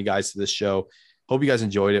lot on you guys to this show. hope you guys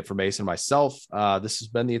enjoyed it. For Mason and myself, this has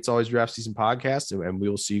been the It's Always Draft Season podcast, and we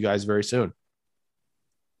will see you guys very soon.